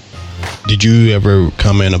 Did you ever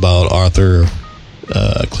comment about Arthur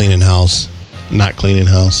cleaning house, not cleaning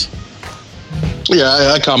house?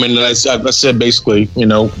 Yeah, I commented. I said basically,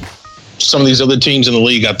 some of these other teams in the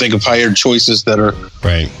league, I think, have hired choices that are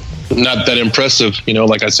not that impressive.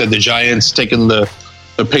 Like I said, the Giants taking the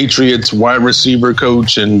Patriots wide receiver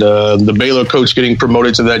coach and the Baylor coach getting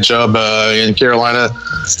promoted to that job in Carolina.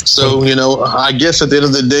 So, I guess at the end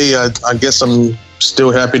of the day, I guess I'm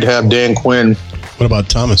still happy to have Dan Quinn. What about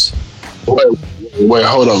Thomas? Wait,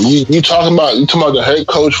 hold on. You talking about the head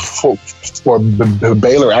coach for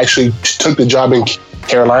Baylor actually took the job in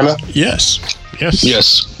Carolina? Yes.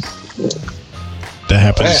 That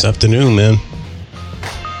happened this afternoon, man.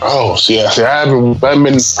 Oh, see, I haven't been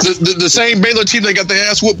the same Baylor team that got their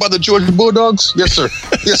ass whooped by the Georgia Bulldogs. Yes, sir.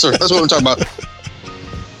 That's what I'm talking about.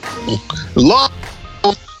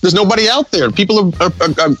 There's nobody out there. People are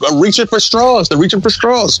reaching for straws. They're reaching for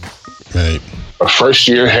straws. Right. A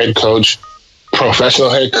first-year head coach, professional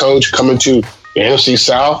head coach coming to the NFC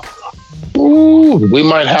South. Ooh, we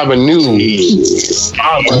might have a new.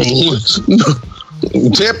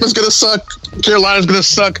 Tampa's gonna suck. Carolina's gonna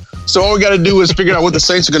suck. So all we got to do is figure out what the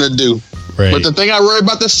Saints are gonna do. Right. But the thing I worry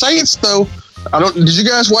about the Saints, though, did you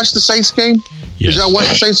guys watch the Saints game? Yes. Did y'all watch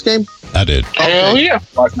the Saints game? I did. Hell yeah.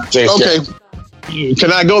 Okay.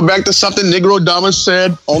 Can I go back to something Negro Damas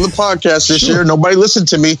said on the podcast this year? Nobody listened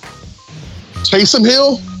to me. Taysom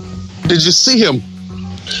Hill, did you see him?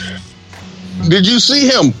 Did you see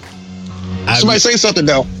him? Somebody say something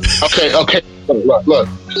now. Okay. Look.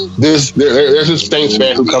 There's this Saints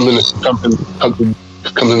fan who comes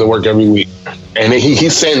into work every week, and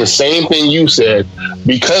he's saying the same thing you said.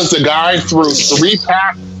 Because the guy threw 3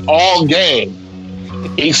 passes all game,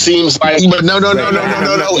 he seems like. But no.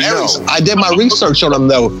 I did my research on him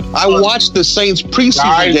though. I watched the Saints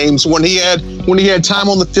preseason games when he had time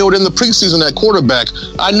on the field in the preseason at quarterback.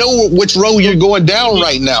 I know which road you're going down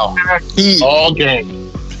right now. All game.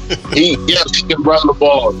 He can run the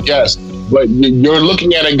ball, yes. But you're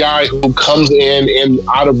looking at a guy who comes in and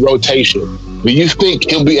out of rotation. Do you think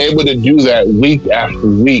he'll be able to do that week after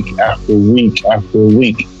week after week after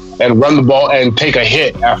week and run the ball and take a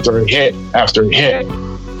hit after a hit after a hit?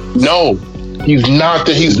 No, he's not.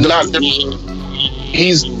 He's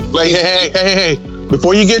like, hey.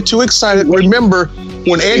 Before you get too excited, remember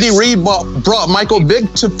when Andy Reid brought Michael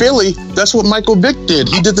Vick to Philly, that's what Michael Vick did.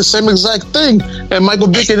 He did the same exact thing. And Michael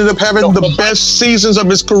Vick ended up having the best seasons of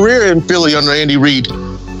his career in Philly under Andy Reid.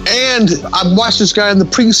 And I've watched this guy in the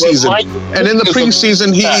preseason. And in the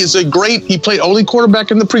preseason, he played only quarterback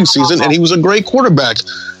in the preseason, and he was a great quarterback.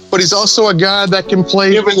 But he's also a guy that can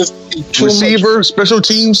play receiver, special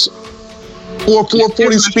teams,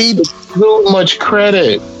 4.40 speed. Too much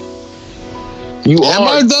credit.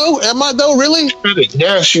 Am I though? Really?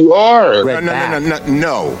 Yes, you are.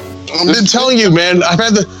 No. I'm just telling you, man. I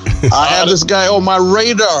have this guy on my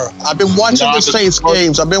radar. I've been watching the Saints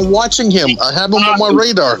games. I've been watching him. I have him on my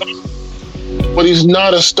radar. But he's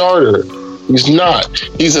not a starter. He's not.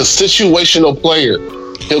 He's a situational player.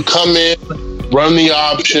 He'll come in run the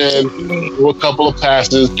option, do a couple of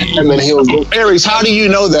passes, and then he'll go. Aries, how do you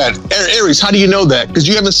know that? Aries, how do you know that? Because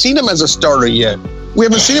you haven't seen him as a starter yet. We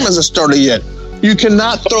haven't seen him as a starter yet. You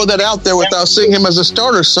cannot throw that out there without seeing him as a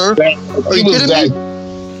starter, sir. Are you kidding me?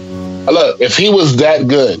 Look, if he was that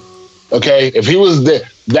good, okay, if he was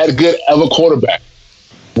that good of a quarterback,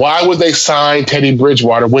 why would they sign Teddy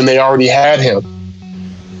Bridgewater when they already had him?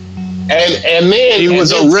 And then he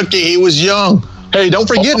was a rookie. He was young. Hey, don't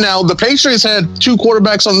forget now, the Patriots had 2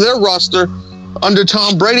 quarterbacks on their roster under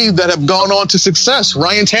Tom Brady that have gone on to success.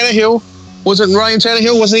 Ryan Tannehill. Wasn't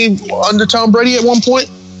he under Tom Brady at one point?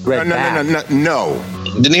 No.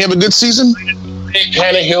 Didn't he have a good season?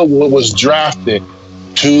 Tannehill was drafted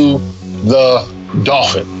to the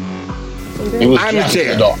Dolphins. He was drafted to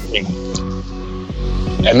the Dolphins.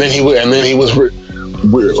 And then he was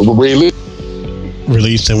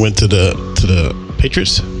released and went to the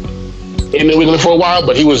Patriots. In New England for a while,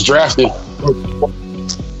 but he was drafted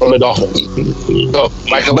from the Dolphins.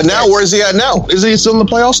 But now, where is he at now? Is he still in the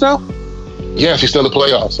playoffs now? Yes, he's still in the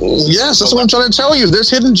playoffs. Yes, that's what I'm trying to tell you. There's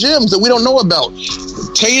hidden gems that we don't know about.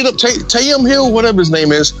 Taysom Hill, whatever his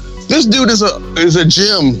name is. This dude is a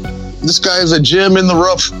gem. This guy is a gem in the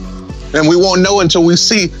rough, and we won't know until we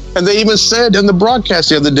see. And they even said in the broadcast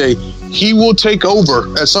the other day, he will take over.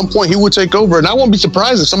 At some point, he will take over. And I won't be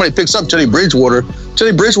surprised if somebody picks up Teddy Bridgewater.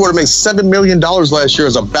 Teddy Bridgewater made $7 million last year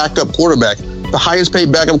as a backup quarterback, the highest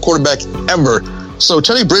paid backup quarterback ever. So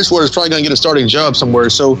Teddy Bridgewater is probably going to get a starting job somewhere.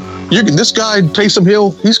 So this guy, Taysom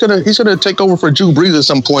Hill, he's gonna take over for Drew Brees at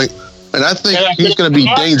some point, and I think he's going to be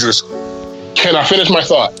dangerous. Can I finish my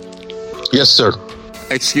thought? Yes, sir.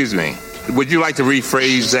 Excuse me. Would you like to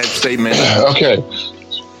rephrase that statement? Okay.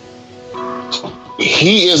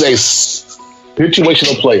 He is a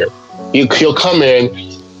situational player. He'll come in,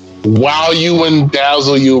 wow you and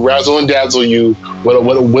razzle and dazzle you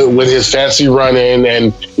with his fancy running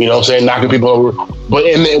and, you know what I'm saying, knocking people over. But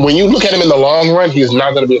when you look at him in the long run, he's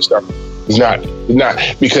not going to be a starter. He's not.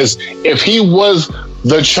 Because if he was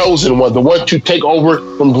the chosen one, the one to take over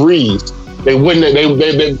from Breeze, they wouldn't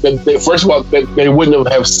first of all, they wouldn't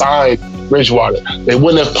have signed Bridgewater. They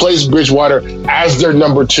wouldn't have placed Bridgewater as their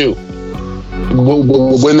number 2.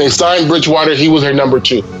 When they signed Bridgewater, he was their number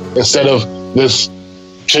 2 instead of this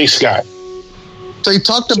Chase guy. They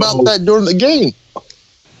talked about that during the game.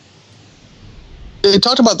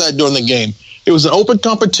 It was an open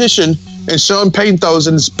competition, and Sean Payton thought it was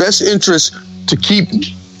in his best interest to keep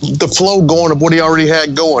the flow going of what he already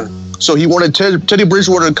had going. So he wanted Teddy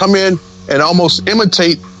Bridgewater to come in and almost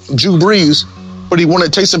imitate Drew Brees, but he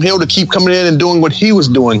wanted Taysom Hill to keep coming in and doing what he was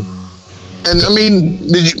doing. And I mean,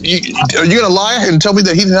 are you going to lie and tell me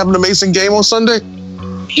that he didn't have an amazing game on Sunday?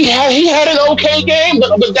 He had an okay game,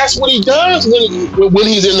 but that's what he does when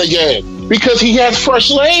he's in the game, because he has fresh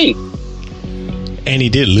legs. And he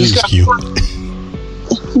did lose, Q.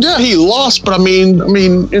 Yeah, he lost, but I mean,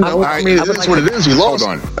 that's what it is. He lost,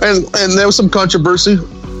 and there was some controversy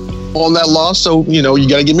on that loss, so you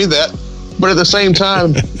got to give me that. But at the same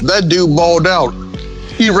time, that dude balled out.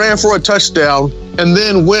 He ran for a touchdown and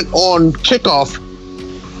then went on kickoff,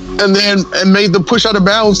 and made the push out of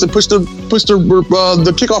bounds to push the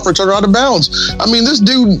kickoff returner out of bounds. I mean, this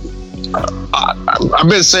dude. I've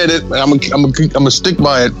been saying it. I'm gonna stick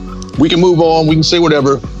by it. We can move on. We can say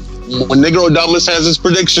whatever. When Negrodamus has his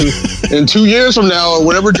prediction in 2 years from now, or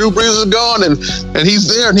whenever Drew Brees is gone and he's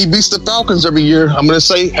there and he beats the Falcons every year, I'm going to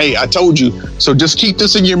say, hey, I told you. So just keep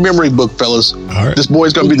this in your memory book, fellas. All right. This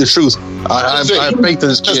boy's going to be the truth. I have faith in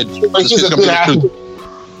this kid.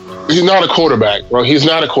 He's not a quarterback, bro. He's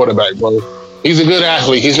not a quarterback, bro. He's a good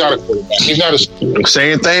athlete. He's not a quarterback. He's not a...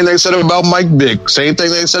 Same thing they said about Mike Vick. Same thing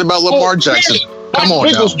they said about Lamar Jackson. Come on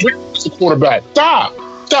now. Mike Vick was a quarterback. Stop.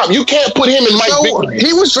 You can't put him in Mike Vick.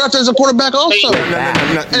 He was drafted as a quarterback also.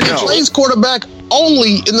 And he plays quarterback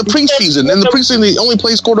only in the preseason. In the preseason, he only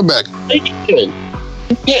plays quarterback. You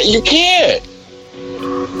can't.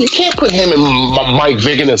 You can't put him and Mike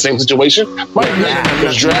Vick in the same situation. Mike Vick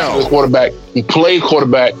was drafted as quarterback. He played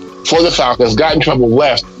quarterback for the Falcons, got in trouble,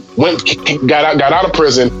 left, got out of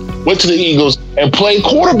prison, went to the Eagles, and played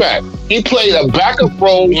quarterback. He played a backup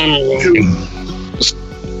role.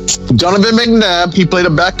 Donovan McNabb, he played a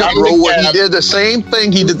backup role where he did the same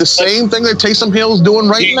thing. He did the same thing that Taysom Hill is doing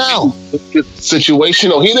right now.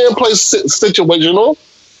 Situational. He didn't play situational.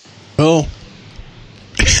 Oh,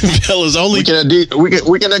 fellas, only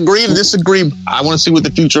we can agree to disagree. I want to see what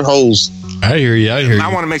the future holds. I hear you.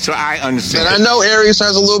 I want to make sure I understand. And I know Aries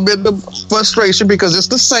has a little bit of frustration because it's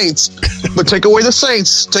the Saints, but take away the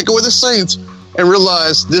Saints, and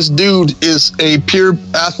realize this dude is a pure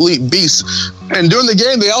athlete beast. And during the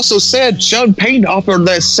game, they also said Sean Payton offered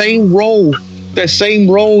that same role that same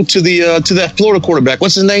role to that Florida quarterback.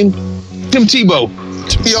 What's his name? Tim Tebow.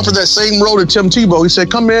 He offered that same role to Tim Tebow. He said,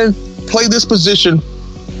 "Come in, play this position,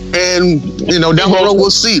 and down the road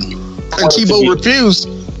we'll see." And Tebow refused.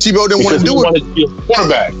 Tebow didn't want to do it. He wanted to be a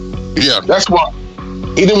quarterback. Yeah, that's why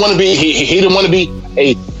he didn't want to be. He didn't want to be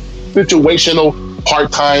a situational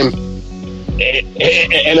part-time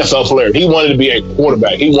NFL player. He wanted to be a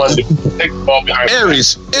quarterback. He wanted to take the ball behind.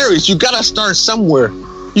 Aries, you gotta start somewhere.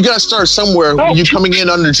 You gotta start somewhere. When you're coming in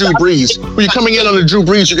under Drew Brees.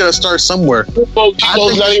 You gotta start somewhere.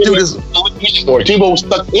 Tebow's not even anymore. Tebow was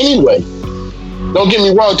stuck anyway. Don't get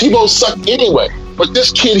me wrong. Tebow sucked anyway. But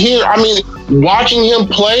this kid here, I mean, watching him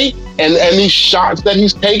play and these shots that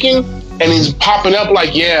he's taking, and he's popping up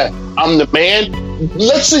like, yeah, I'm the man.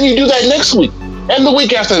 Let's say you do that next week, and the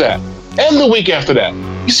week after that, and the week after that.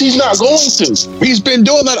 He's not going to. He's been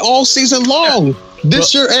doing that all season long.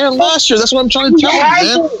 This year and last year. That's what I'm trying to tell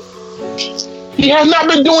you, man. He has not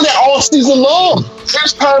been doing that all season long.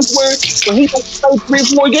 There's times where he can play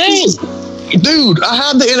 3-4 games. Dude, I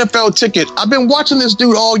have the NFL ticket. I've been watching this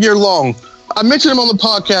dude all year long. I mentioned him on the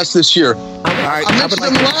podcast this year. I mentioned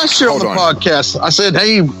him last year on the podcast. I said,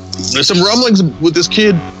 hey, there's some rumblings with this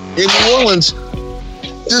kid in New Orleans.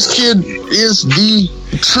 This kid is the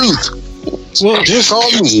truth. Well, just call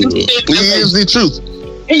me. He is the truth.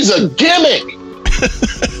 He's a gimmick.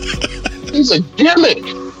 He's a gimmick.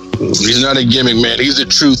 He's not a gimmick, man. He's the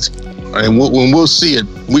truth. And when we'll see it,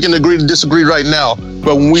 we can agree to disagree right now.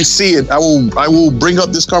 But when we see it, I will bring up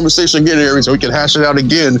this conversation again, Aries, so we can hash it out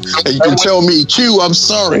again. And you can tell me, Q, I'm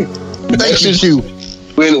sorry. Thank you, Q.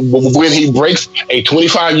 When he breaks a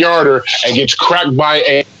 25-yarder and gets cracked by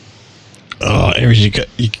a... Oh, Aries, you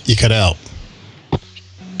cut out.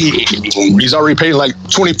 He's already played like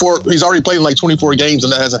 24. He's already played like 24 games,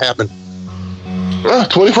 and that hasn't happened.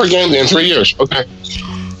 24 games in 3 years. Okay.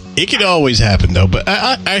 It could always happen, though. But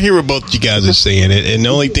I hear what both you guys are saying, and the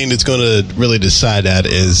only thing that's going to really decide that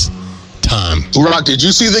is time. Rock, did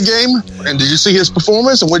you see the game? And did you see his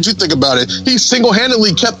performance? And what did you think about it? He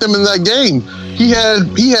single-handedly kept them in that game. He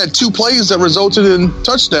had 2 plays that resulted in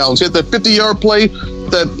touchdowns. He had the 50-yard play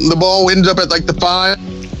that the ball ended up at like the 5.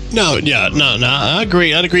 No, I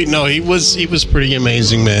agree. No, he was pretty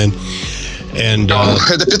amazing, man. And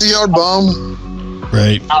had the 50-yard bomb.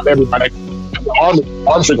 Right. Not everybody. Arm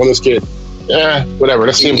trick on this kid. Yeah, whatever.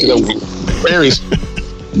 Let's see him to the Aries.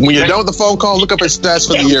 When you're done with the phone call, look up his stats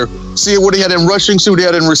for the year. See what he had in rushing, see what he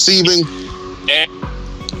had in receiving.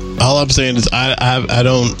 All I'm saying is I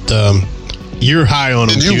don't. You're high on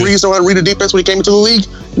him. Did you know how to read a defense when he came into the league?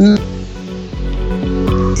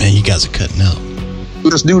 Man, you guys are cutting out.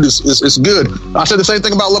 This dude is good. I said the same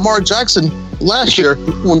thing about Lamar Jackson last year.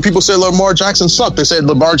 When people said Lamar Jackson sucked, they said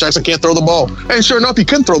Lamar Jackson can't throw the ball. And sure enough, he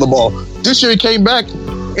can throw the ball. This year he came back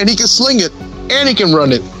and he can sling it and he can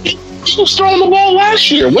run it. He was throwing the ball last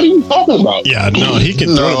year. What are you talking about? Yeah, no, he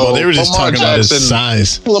can throw the ball. They were just talking about his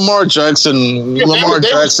size. Lamar Jackson.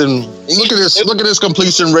 Look at his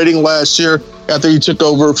completion rating last year after he took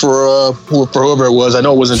over for whoever it was. I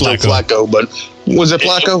know it wasn't Flacco, but was it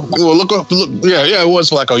Flacco? Well, look, it was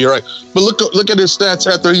Flacco. You're right. But look at his stats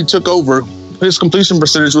after he took over. His completion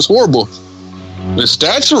percentage was horrible. His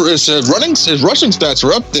stats his rushing stats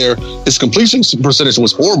are up there. His completion percentage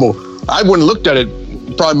was horrible. I wouldn't looked at it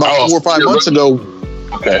probably about 4 or 5 months ago.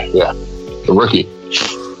 Okay, yeah, the rookie.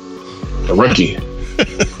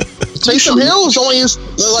 Taysom Hill is only his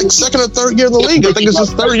second or third year in the league. I think it's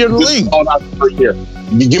his third year in the league. First year.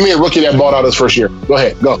 Give me a rookie that balled out his first year. Go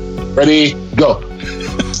ahead, go. Ready, go.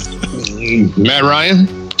 Matt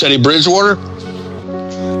Ryan, Teddy Bridgewater.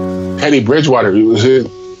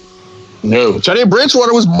 No. Teddy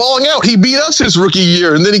Bridgewater was balling out. He beat us his rookie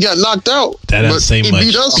year, and then he got knocked out. That doesn't say much.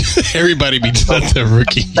 Beat us. Everybody beats us their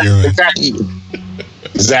rookie year.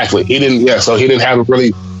 Exactly. He didn't. Yeah. So he didn't have a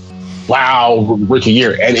really rookie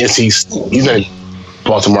year, and he's in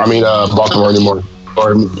Baltimore. Baltimore anymore,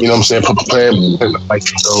 or you know what I'm saying? Playing like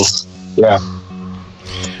so. Yeah.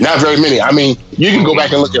 Not very many. You can go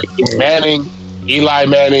back and look at Manning, Eli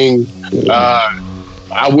Manning.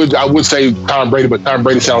 I would say Tom Brady, but Tom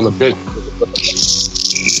Brady sat on the bench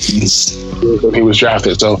when he was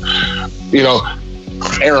drafted. So,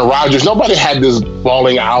 Aaron Rodgers. Nobody had this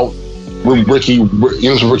balling out rookie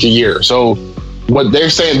year. So, what they're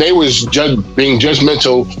saying, they was being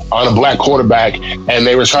judgmental on a black quarterback, and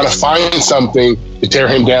they were trying to find something to tear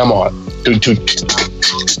him down on, to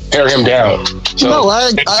tear him down. So, no,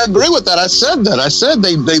 I agree with that. I said that. I said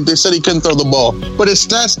they said he couldn't throw the ball, but his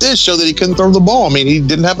stats did show that he couldn't throw the ball. He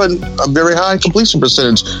didn't have a very high completion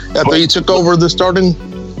percentage after he took over the starting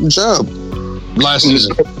job. last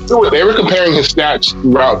season. They were comparing his stats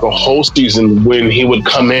throughout the whole season when he would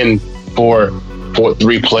come in for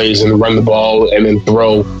 3 plays and run the ball and then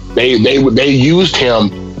throw. They used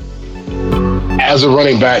him as a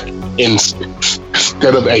running back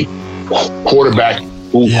instead of a quarterback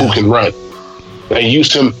who can run. They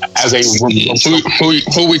used him as a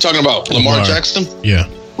who are we talking about? Lamar Jackson? Yeah.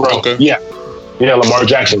 Okay. Yeah, Lamar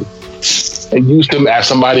Jackson. They used him as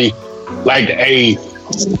somebody like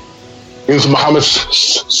Mohamed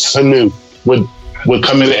Sanu would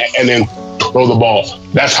come in and then throw the ball.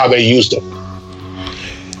 That's how they used him.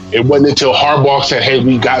 It wasn't until Harbaugh said, "Hey,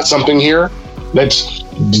 we got something here. Let's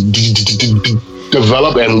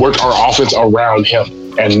develop and work our offense around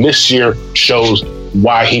him." And this year shows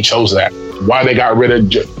why he chose that. Why they got rid of,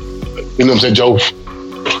 Joe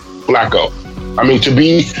Flacco. I mean, to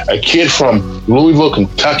be a kid from Louisville,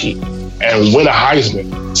 Kentucky, and win a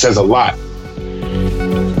Heisman says a lot.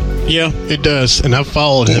 Yeah, it does. And I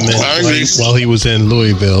followed him while he was in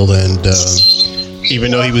Louisville, and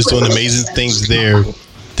even though he was doing amazing things there,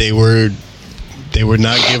 they were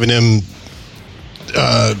not giving him.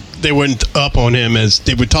 They weren't up on him as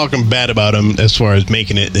they were talking bad about him as far as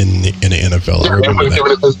making it in the NFL. I remember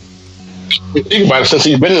that. Think about it. Since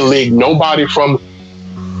he's been in the league, nobody from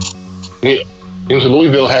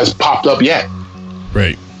Louisville has popped up yet.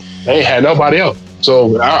 Right. They ain't had nobody else.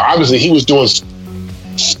 So obviously he was doing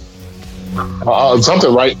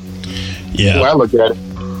something right. Yeah. The way I look at it.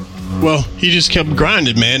 Well, he just kept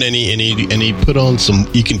grinding, man, and he put on some.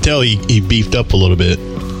 You can tell he beefed up a little bit.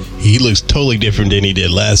 He looks totally different than he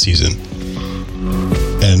did last season.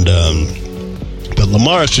 And but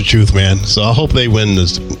Lamar's the truth, man. So I hope they win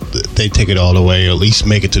this. They take it all the way, or at least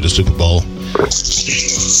make it to the Super Bowl.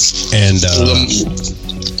 And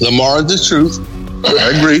Lamar is the truth.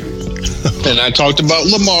 I agree. And I talked about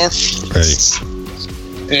Lamar. Right.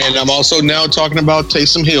 And I'm also now talking about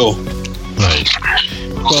Taysom Hill. Right.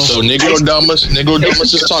 Well, so Negro Damas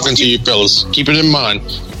is talking to you fellas. Keep it in mind.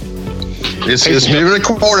 It's being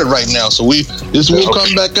recorded right now, so this will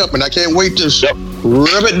come back up, and I can't wait to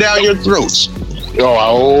rub it down your throats.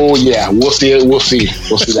 Oh yeah, we'll see it. We'll see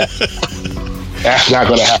that. That's not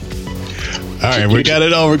gonna happen. All right, we got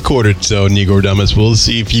it all recorded, so Negro Damas, we'll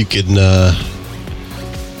see if you can,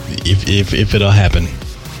 if it'll happen.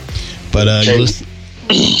 But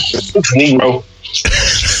Negro.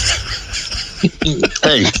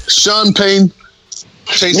 Hey, Sean Payne,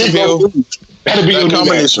 Taysom Hill. That'll be a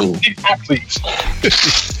combination.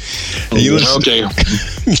 Okay.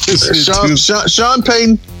 Sean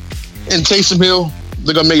Payton and Taysom Hill,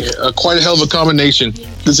 they're going to make quite a hell of a combination.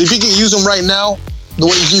 Because if he can use them right now, the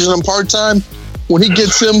way he's using them part-time, when he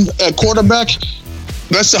gets him at quarterback,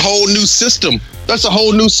 that's a whole new system.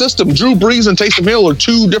 Drew Brees and Taysom Hill are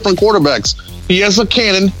 2 different quarterbacks. He has a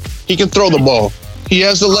cannon. He can throw the ball. He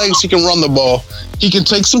has the legs. He can run the ball. He can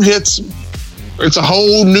take some hits. It's a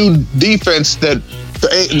whole new defense that the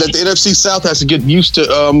NFC South has to get used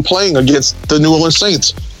to playing against the New Orleans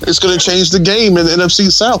Saints. It's going to change the game in the NFC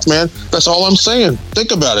South, man. That's all I'm saying.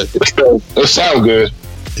 Think about it. It sounds good.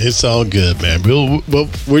 It's all good, man.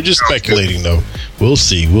 We're just speculating, though. We'll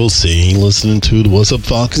see. Listening to the What's Up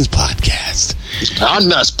Falcons podcast. I'm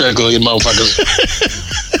not speculating, motherfuckers.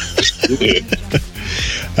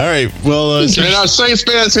 All right. Well, and our Saints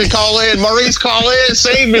fans can call in. Maurice, call in.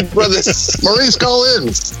 Save me, brothers. Maurice, call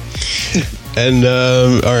in. And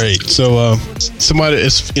all right. So somebody,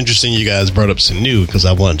 it's interesting you guys brought up Sanu because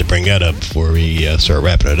I wanted to bring that up before we start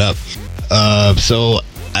wrapping it up. So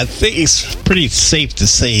I think it's pretty safe to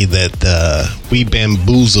say that we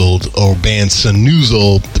bamboozled or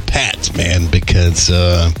Sanuzeled the Pats, man, because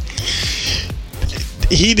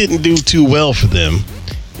he didn't do too well for them,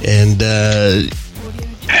 and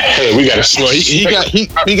hey, we got to. Well, he got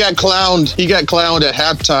clowned. He got clowned at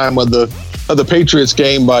halftime of the Patriots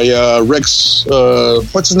game by Rex.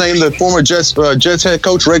 What's his name? The former Jets head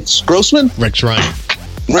coach, Rex Grossman. Rex Ryan.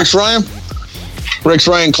 Rex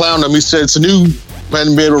Ryan clowned him. He said it's a new.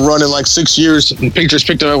 Hadn't been able to run in like 6 years. And Patriots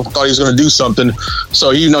picked him up, thought he was going to do something.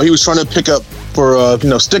 So he was trying to stick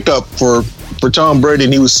up for Tom Brady,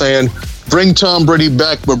 and he was saying, bring Tom Brady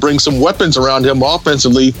back, but bring some weapons around him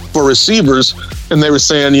offensively for receivers. And they were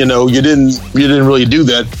saying, you didn't really do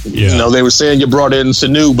that. Yeah. They were saying you brought in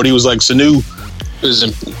Sanu, but he was like, Sanu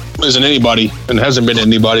isn't anybody and hasn't been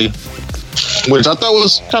anybody, which I thought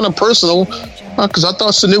was kind of personal. Because I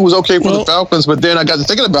thought Sanu was okay for the Falcons, but then I got to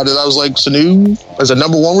thinking about it. I was like, Sanu as a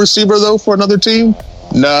number 1 receiver, though, for another team?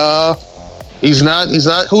 Nah, he's not. He's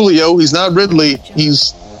not Julio. He's not Ridley.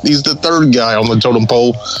 He's the 3rd guy on the totem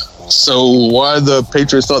pole. So why the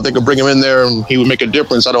Patriots thought they could bring him in there and he would make a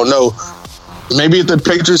difference, I don't know. maybe if the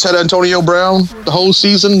Patriots had Antonio Brown the whole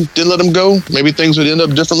season, didn't let him go, maybe things would end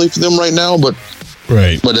up differently for them right now. But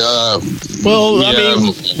right. But well, yeah. I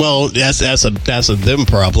mean, well, that's a them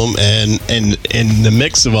problem, and in the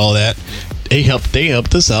mix of all that, they helped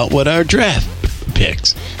us out with our draft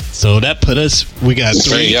picks. So that put us. We got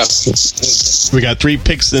three. Yes. We got 3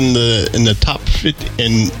 picks in the top 50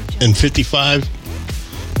 in 55.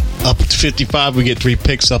 Up to 55, we get 3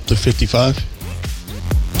 picks up to 55.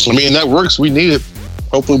 I mean, that works. We need it.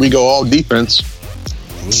 Hopefully, we go all defense.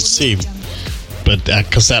 We'll see. But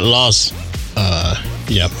because that loss,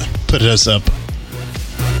 put us up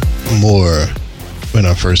more in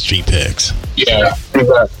our first 3 picks. Yeah.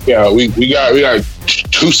 We got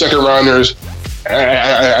 2 second rounders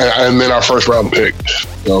and then our first round pick.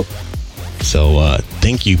 So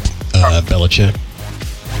thank you, Belichick.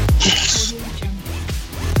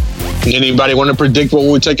 Anybody want to predict what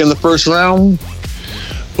we'll take in the first round?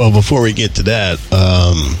 Well, before we get to that,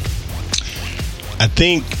 I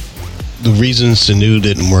think the reason Sanu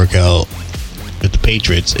didn't work out with the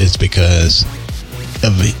Patriots is because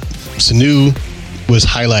of Sanu was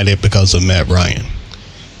highlighted because of Matt Ryan.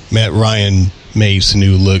 Matt Ryan made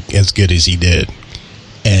Sanu look as good as he did,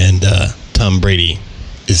 and Tom Brady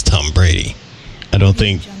is Tom Brady. I don't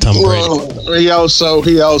think Tom Brady. Well,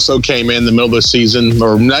 he also came in the middle of the season,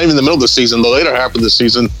 or not even the middle of the season, the later half of the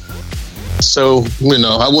season. So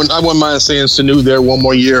I wouldn't mind seeing Sanu there one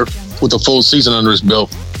more year with a full season under his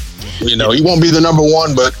belt. He won't be the number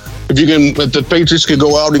 1, but if the Patriots could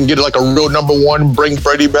go out and get like a real number 1, bring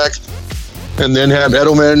Brady back, and then have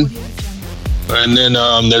Edelman, and then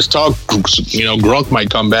there's talk, Gronk might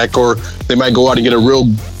come back, or they might go out and get a real,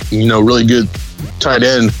 really good tight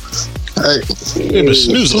end. But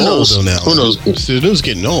Sanu's old though now. Who knows? Sanu's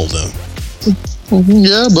getting old though.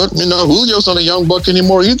 Yeah, but Julio's not a young buck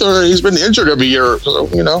anymore either. He's been injured every year, so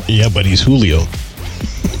Yeah, but he's Julio.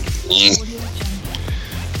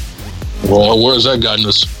 Well, where's that gotten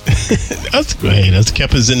us? That's great. That's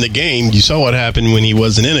kept us in the game. You saw what happened when he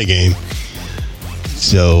wasn't in a game.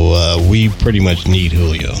 So we pretty much need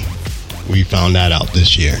Julio. We found that out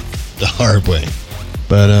this year, the hard way.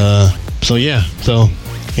 But so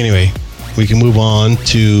anyway, we can move on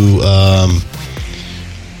to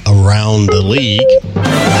around the league.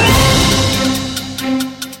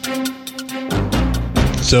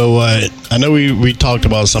 So I know we talked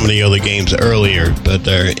about some of the other games earlier, but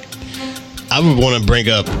I would want to bring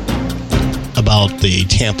up about the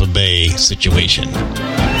Tampa Bay situation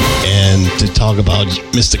and to talk about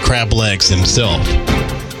Mr. Crab Legs himself.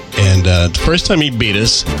 And the first time he beat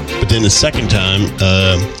us, but then the second time,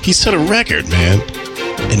 he set a record, man,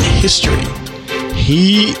 in history.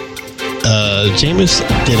 Jameis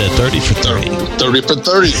did a 30 for 30. 30 for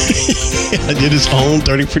 30. I did his own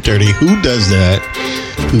 30 for 30. Who does that?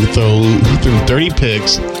 Who threw 30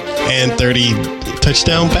 picks and 30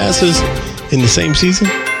 touchdown passes in the same season?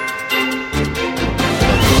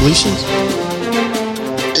 Completions?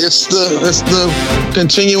 It's the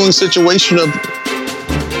continuing situation of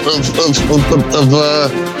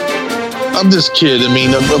this kid. I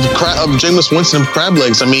mean, of Jameis Winston of crab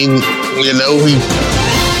legs. I mean,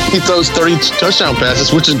 he throws 30 touchdown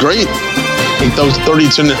passes, which is great. He throws 30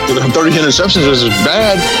 interceptions, which is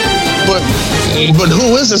bad. But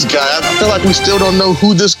who is this guy? I feel like we still don't know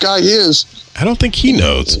who this guy is. I don't think he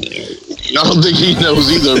knows. I don't think he knows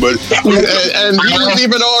either. But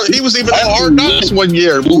he was even on Hard Knocks one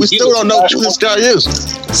year, but we still don't know who this guy is.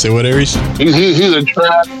 Say what, Aries? He's a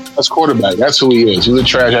trash quarterback. That's who he is. He's a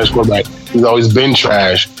trash quarterback. He's always been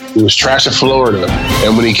trash. He was trash in Florida,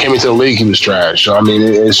 and when he came into the league, he was trash. So I mean,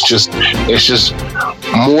 it's just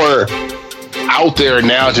more out there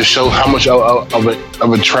now to show how much of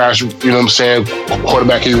a trash,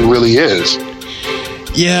 quarterback he really is.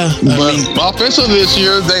 Yeah, but offensively this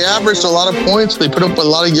year, they averaged a lot of points. They put up a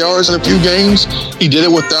lot of yards in a few games. He did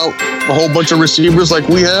it without a whole bunch of receivers like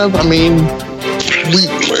we have. I mean,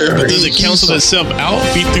 does it cancel itself out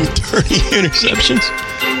if he threw 30 interceptions?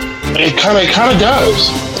 It kind of does.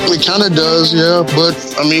 It kind of does, yeah. But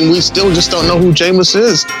I mean, we still just don't know who Jameis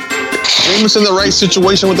is. Jameis in the right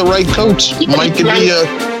situation with the right coach might could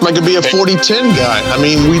be a 40-10 guy. I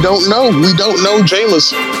mean, we don't know. We don't know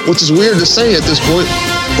Jameis, which is weird to say at this point,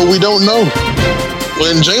 but we don't know.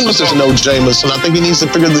 When Jameis is no Jameis, and I think he needs to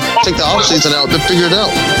take the offseason out to figure it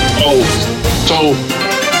out. So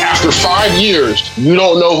after 5 years, you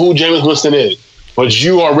don't know who Jameis Winston is, but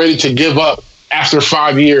you are ready to give up after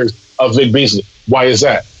 5 years of Vic Beasley. Why is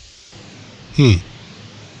that?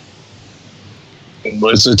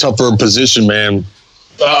 But it's a tougher position, man.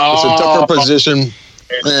 It's a tougher position,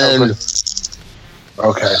 and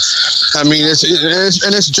Okay. I mean, it's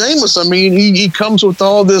Jameis. I mean, he comes with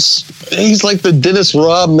all this. He's like the Dennis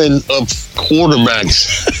Rodman of quarterbacks.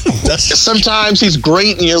 Sometimes he's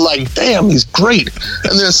great, and you're like, damn, he's great.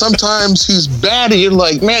 And then sometimes he's bad, and you're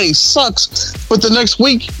like, man, he sucks. But the next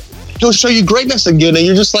week, he'll show you greatness again, and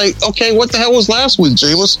you're just like, okay, what the hell was last week,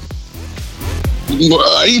 Jameis?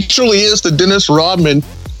 He truly is the Dennis Rodman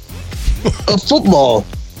of football.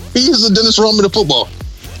 He is the Dennis Rodman of football.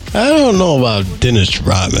 I don't know about Dennis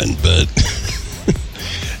Rodman, but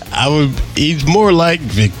he's more like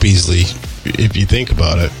Vic Beasley, if you think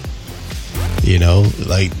about it. You know,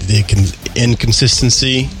 like the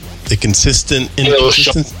inconsistency, the consistent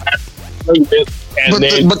inconsistency.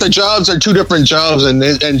 But the jobs are two different jobs, and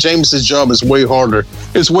Jameis's job is way harder.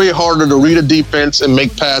 It's way harder to read a defense and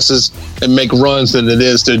make passes and make runs than it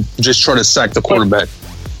is to just try to sack the quarterback.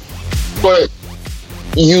 But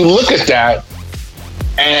you look at that,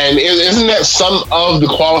 and isn't that some of the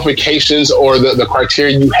qualifications or the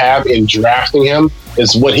criteria you have in drafting him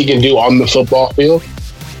is what he can do on the football field?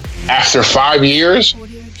 After 5 years,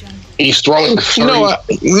 he's throwing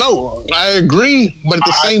 30. No, I agree. But at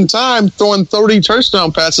the same time, throwing 30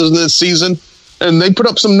 touchdown passes this season, and they put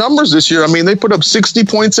up some numbers this year. I mean, they put up 60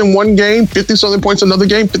 points in one game, 50-something points another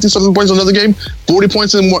game, 50-something points another game, 40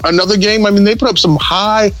 points in another game. I mean, they put up some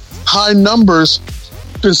high numbers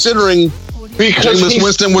considering Jameis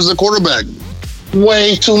Winston was the quarterback.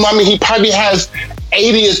 Way too. I mean, he probably has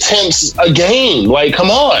 80 attempts a game. Like,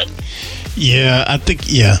 come on. Yeah, I think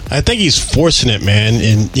he's forcing it, man,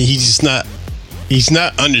 and he's not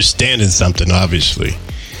understanding something, obviously,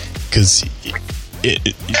 because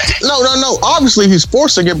no. Obviously, he's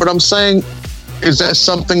forcing it, but I'm saying, is that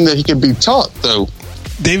something that he can be taught, though?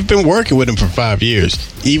 They've been working with him for 5 years,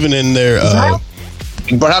 even in their.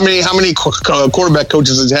 But how many quarterback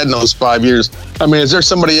coaches has had in those 5 years? I mean, is there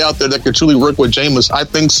somebody out there that could truly work with Jameis? I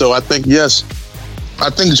think so. I think yes. I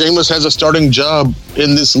think Jameis has a starting job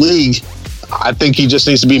in this league. I think he just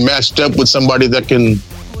needs to be matched up with somebody that can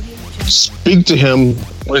speak to him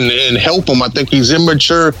and help him. I think he's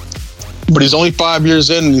immature, but he's only 5 years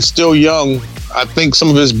in and he's still young. I think some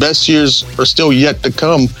of his best years are still yet to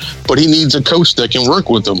come, but he needs a coach that can work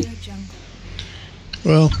with him.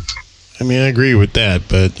 Well, I mean, I agree with that,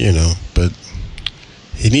 but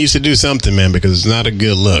he needs to do something, man, because it's not a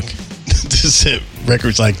good look to set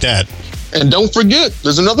records like that. And don't forget,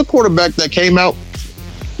 there's another quarterback that came out.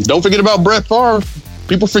 Don't forget about Brett Favre.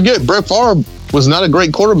 People forget Brett Favre was not a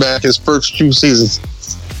great quarterback his first few seasons.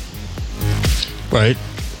 Right.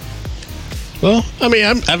 Well, I mean,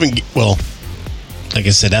 like I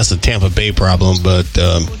said, that's a Tampa Bay problem, but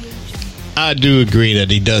I do agree that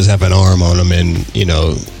he does have an arm on him, and,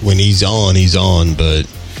 when he's on, but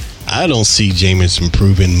I don't see Jameis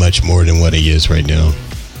improving much more than what he is right now.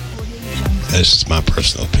 That's just my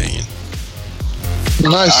personal opinion.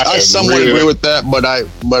 I somewhat agree with that, but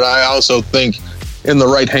I also think in the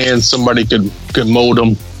right hands somebody could mold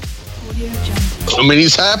him. I mean,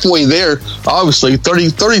 he's halfway there. Obviously, 30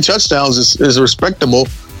 touchdowns is respectable.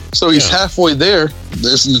 So he's halfway there.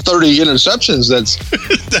 There's 30 interceptions. That's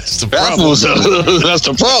the problem. That's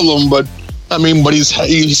the problem. But I mean,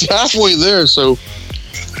 he's halfway there. So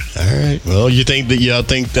all right. Well, you think that y'all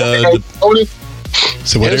think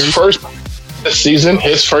so what his first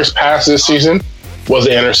pass this season was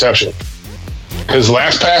an interception. His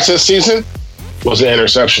last pass this season was an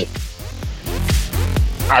interception.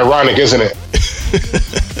 Ironic, isn't it?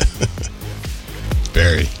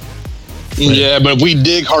 Very. Yeah, but if we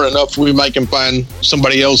dig hard enough, we might can find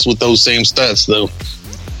somebody else with those same stats, though.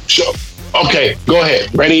 Sure. Okay, go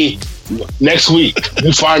ahead. Ready? Next week,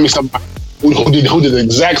 you find me somebody who did the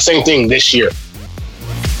exact same thing this year.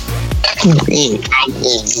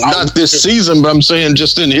 Not this season, but I'm saying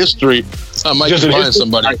just in history, I might can find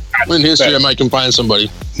somebody. In history, I might can find somebody.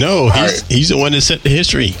 No, he's the one that set the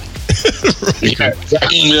history. Yeah,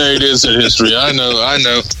 it is in history. I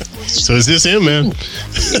know. So is this him, man?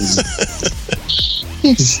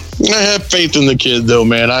 I have faith in the kid, though,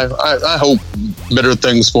 man. I hope better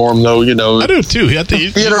things for him, though. I do too. He had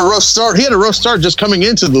a rough start. He had a rough start just coming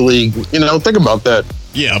into the league. Think about that.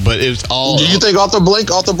 Yeah, but it's all. Do you think Arthur Blank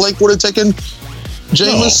would have taken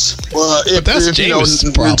Jameis? No. But that's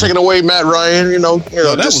Jameis' problem. Taking away Matt Ryan,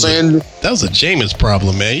 that was a Jameis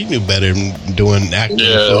problem, man. He knew better than doing acting.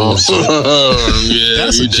 Yeah,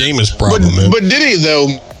 that's a Jameis problem, man. But did he though?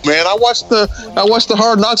 Man, I watched the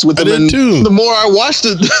Hard Knocks with him, and too. The more I watched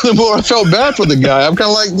it, the more I felt bad for the guy. I'm kind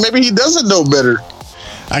of like, maybe he doesn't know better.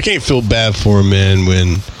 I can't feel bad for him, man,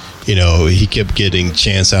 when he kept getting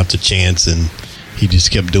chance after chance and he just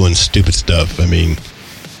kept doing stupid stuff. I mean,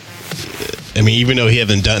 even though he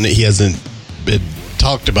hasn't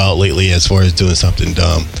talked about lately as far as doing something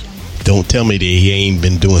dumb. Don't tell me that he ain't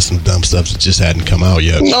been doing some dumb stuff that just hadn't come out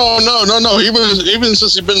yet. No. Even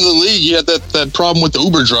since he's been in the league, he had that problem with the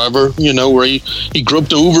Uber driver, where he groped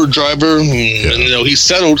the Uber driver, and he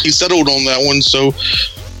settled on that one. So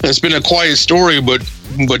it's been a quiet story, but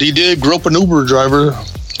he did grope an Uber driver.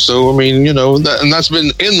 So I mean, that's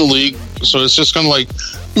been in the league. So it's just kind of like,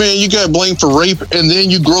 man, you got blamed for rape, and then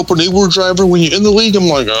you grope an Uber driver when you're in the league. I'm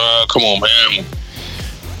like, come on, man.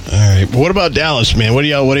 All right, but what about Dallas, man? What do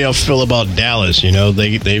y'all feel about Dallas?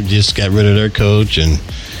 They just got rid of their coach, and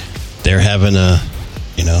they're having a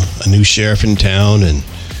new sheriff in town, and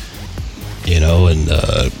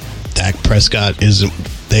Dak Prescott isn't.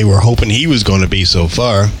 They were hoping he was going to be so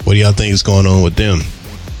far. What do y'all think is going on with them?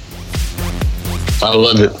 I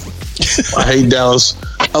love it. I hate Dallas.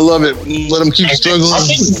 I love it. Let them keep struggling. I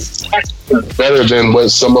think Dak's better than what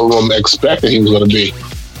some of them expected he was going to be.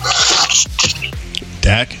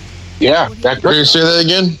 Dak? Yeah, Dak. Can you say that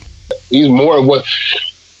again? He's more of what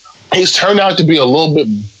he's turned out to be, a little bit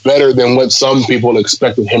better than what some people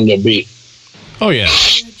expected him to be. Oh yeah.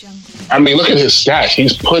 I mean, look at his stats.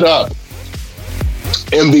 He's put up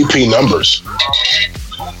MVP numbers.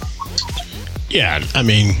 Yeah, I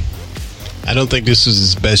mean, I don't think this was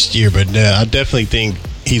his best year, but I definitely think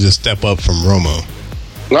he's a step up from Romo.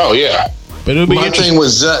 Oh yeah. But it'll be my thing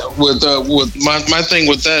with that, my thing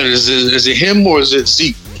with that is it him or is it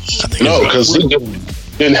Zeke? No, because he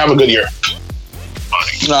didn't have a good year.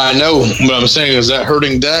 I know, but I'm saying, is that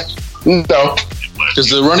hurting Dak? No, because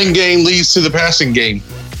the running game leads to the passing game.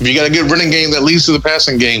 If you got a good running game, that leads to the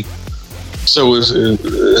passing game. So is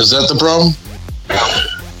that the problem?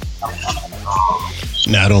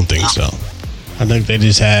 No, I don't think so. I think they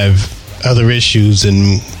just have other issues,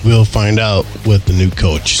 and we'll find out with the new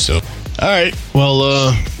coach. So, all right.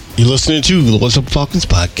 Well, you're listening to the What's Up Falcons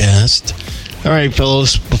podcast. All right,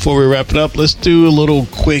 fellas, before we wrap it up, let's do a little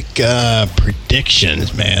quick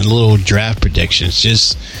predictions, man. A little draft predictions.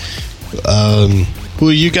 Just who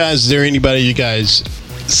are you guys? Is there anybody you guys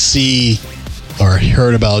see or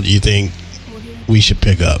heard about you think we should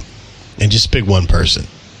pick up? And just pick one person.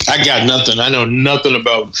 I got nothing. I know nothing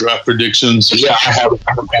about draft predictions. Yeah, I haven't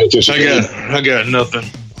paid attention. I got nothing.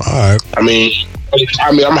 All right. I mean,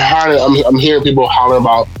 I'm hearing people hollering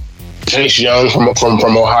about Chase Young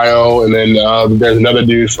from Ohio, and then there's another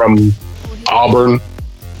dude from Auburn.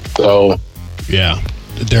 So yeah,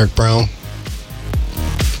 Derek Brown.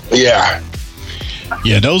 Yeah,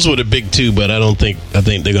 those were the big two, but I think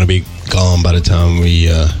they're going to be gone by the time we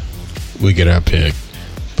get our pick.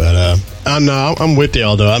 But I'm with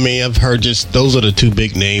y'all though. I mean, I've heard just those are the two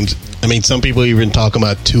big names. I mean, some people even talking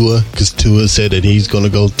about Tua, because Tua said that he's going to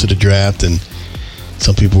go to the draft, and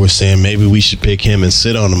some people were saying maybe we should pick him and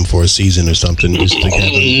sit on him for a season or something. Just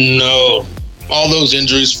to no, all those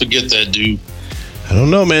injuries, forget that dude. I don't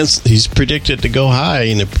know, man. He's predicted to go high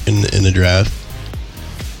in the draft.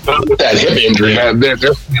 With that hip injury,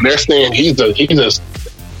 they're saying he's a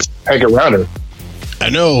second rounder. I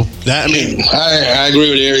know that. I mean, I agree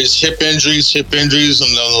with Aries. Hip injuries,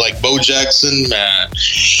 and like Bo Jackson. I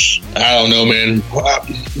don't know, man.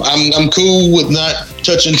 I'm cool with not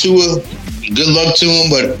touching Tua. Good luck to him,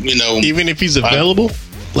 but even if he's available,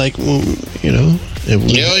 he's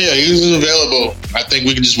available. I think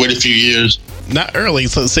we can just wait a few years. Not early.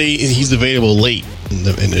 So say he's available late in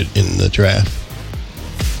the draft.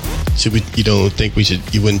 Should we? You don't think we should?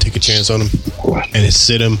 You wouldn't take a chance on him and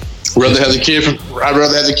sit him? I'd rather have the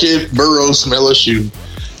kid Burrows from LSU.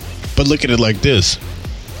 But look at it like this: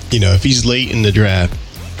 if he's late in the draft,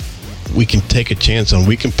 we can take a chance on.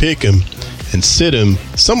 We can pick him and sit him.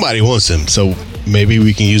 Somebody wants him, so maybe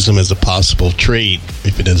we can use him as a possible trade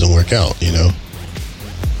if it doesn't work out. I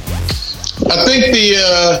think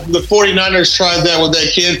the 49ers tried that with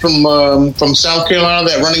that kid from South Carolina,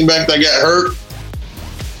 that running back that got hurt.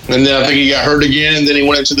 And then I think he got hurt again, and then he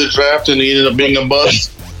went into the draft, and he ended up being a bust.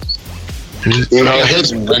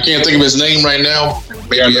 I can't think of his name right now.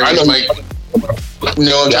 Maybe I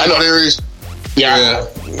know Aries. Yeah,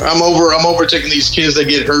 I'm over taking these kids that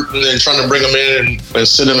get hurt and then trying to bring them in and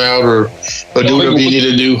sit them out or do whatever you need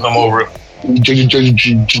to do. I'm over it.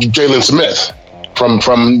 Jalen Smith from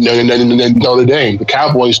Notre Dame. The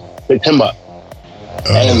Cowboys picked him up.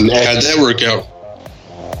 And how'd that work out?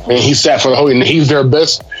 And he sat for the whole. And he's their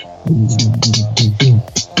best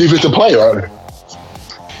defensive player.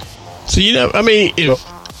 So I mean,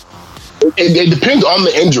 it depends on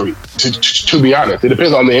the injury. To be honest, it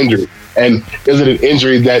depends on the injury, and is it an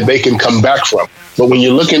injury that they can come back from? But when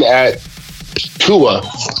you're looking at Tua,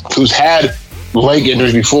 who's had leg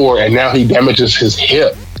injuries before, and now he damages his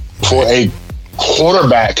hip for a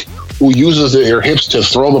quarterback who uses their hips to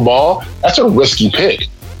throw the ball, that's a risky pick.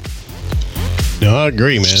 No, I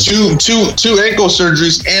agree, man. Two ankle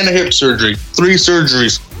surgeries and a hip surgery. 3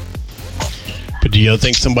 surgeries. But do you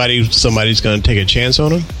think somebody's going to take a chance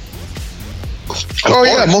on him? Oh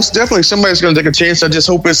yeah, most definitely somebody's going to take a chance. I just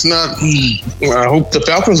hope it's not. I hope the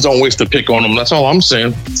Falcons don't waste a pick on him. That's all I'm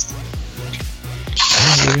saying.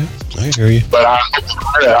 I hear you. But I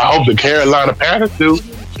hope the Carolina Panthers do.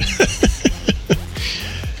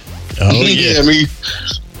 Oh yeah,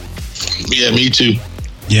 me too.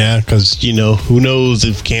 Yeah, because who knows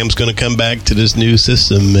if Cam's going to come back to this new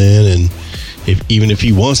system, man, and even if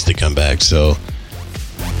he wants to come back. So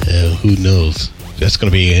who knows? That's going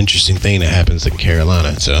to be an interesting thing that happens in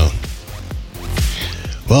Carolina. So,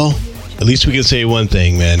 well, at least we can say one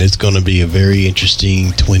thing, man. It's going to be a very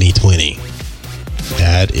interesting 2020.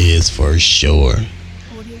 That is for sure.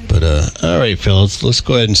 But all right, fellas, let's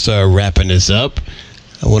go ahead and start wrapping this up.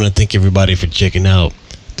 I want to thank everybody for checking out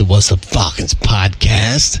the What's Up Falcons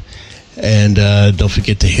podcast. And don't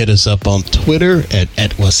forget to hit us up on Twitter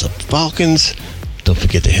at What's Up Falcons. Don't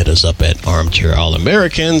forget to hit us up at Armchair All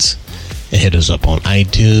Americans. And hit us up on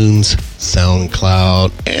iTunes,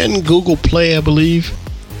 SoundCloud, and Google Play, I believe.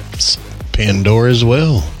 Pandora as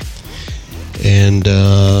well. And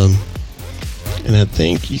I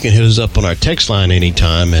think you can hit us up on our text line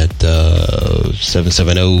anytime at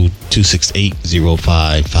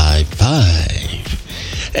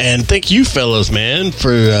 770-268-0555. And thank you, fellas, man,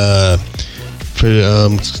 for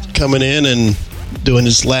coming in and doing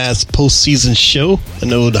this last postseason show. I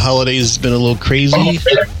know the holidays has been a little crazy.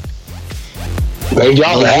 Thank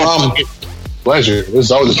y'all for having me. Pleasure.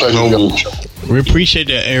 It's always a pleasure. We appreciate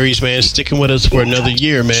that, Aries, man, sticking with us for another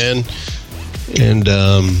year, man. And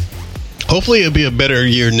hopefully it'll be a better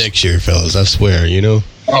year next year, fellas. I swear,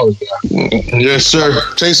 Oh, yeah. Yes, sir.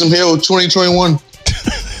 Taysom Hill 2021.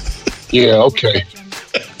 Yeah, okay.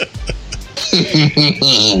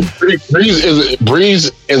 Breeze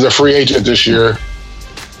is a free agent this year.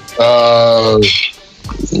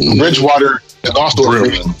 Bridgewater is also a free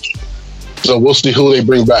agent. So we'll see who they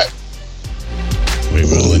bring back. We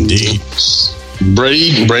will indeed.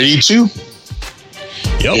 Brady too.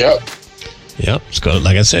 Yep. It's going,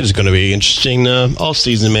 like I said, it's going to be interesting off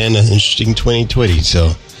season, man. An interesting 2020.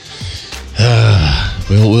 So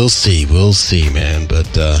we'll see, man.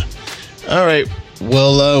 But all right.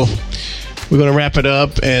 Well, we're going to wrap it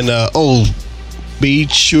up, and be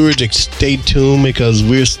sure to stay tuned because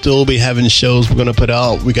we'll still be having shows we're going to put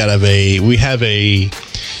out. We have a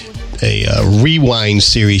rewind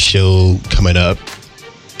series show coming up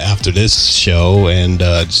after this show, and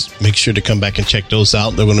just make sure to come back and check those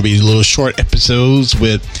out. They're going to be little short episodes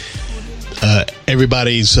with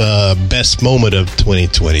everybody's best moment of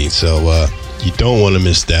 2020, so you don't want to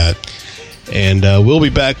miss that. And we'll be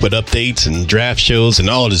back with updates and draft shows and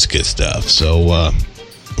all this good stuff. So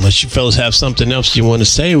unless you fellas have something else you want to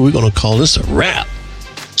say, we're going to call this a wrap.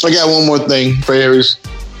 I got one more thing for Aries.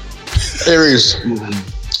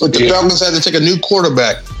 Look, the Falcons had to take a new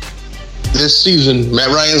quarterback this season. Matt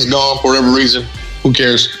Ryan's gone for whatever reason. Who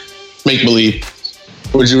cares? Make believe.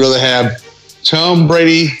 Would you rather have Tom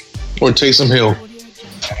Brady or Taysom Hill?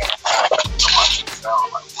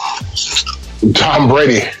 Tom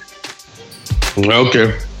Brady.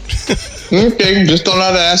 Okay. Okay, just thought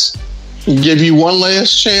I'd ask. Give you one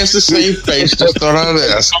last chance to save face. Just thought I'd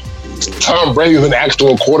ask. Tom Brady is an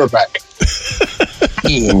actual quarterback.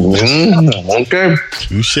 Okay.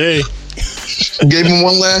 Touche. Gave him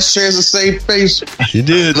one last chance to save face. You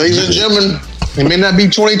did. Ladies and gentlemen, it may not be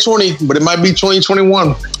 2020, but it might be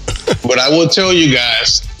 2021. But I will tell you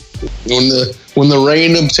guys, when the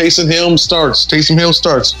reign of Taysom Hill starts,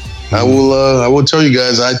 I will tell you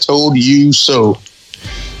guys, I told you so.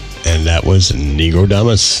 And that was Negro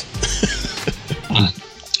Damas.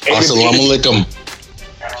 Assalamu alaikum.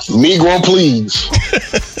 Negro, please.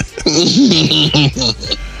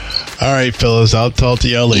 All right, fellas. I'll talk to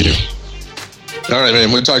y'all later. All right,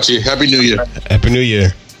 man. We'll talk to you. Happy New Year. Happy New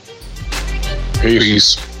Year.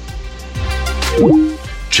 Peace.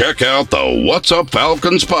 Check out the What's Up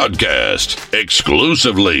Falcons podcast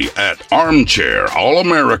exclusively at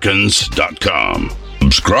armchairallamericans.com.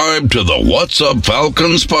 Subscribe to the What's Up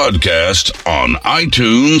Falcons podcast on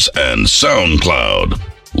iTunes and SoundCloud.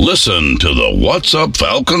 Listen to the What's Up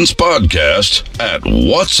Falcons podcast at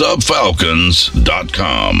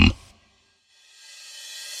whatsupfalcons.com.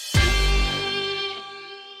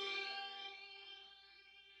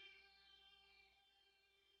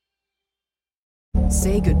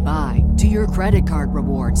 Say goodbye to your credit card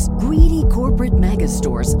rewards. Greedy corporate mega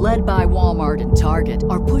stores, led by Walmart and Target,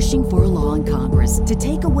 are pushing for a law in Congress to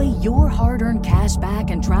take away your hard-earned cash back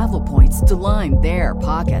and travel points to line their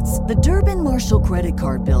pockets. The Durbin-Marshall credit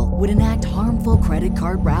card bill would enact harmful credit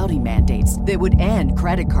card routing mandates that would end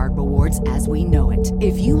credit card rewards as we know it.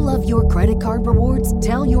 If you love your credit card rewards,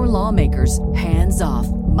 tell your lawmakers, hands off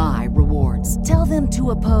my rewards. Tell them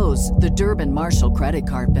to oppose the Durbin-Marshall credit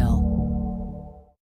card bill.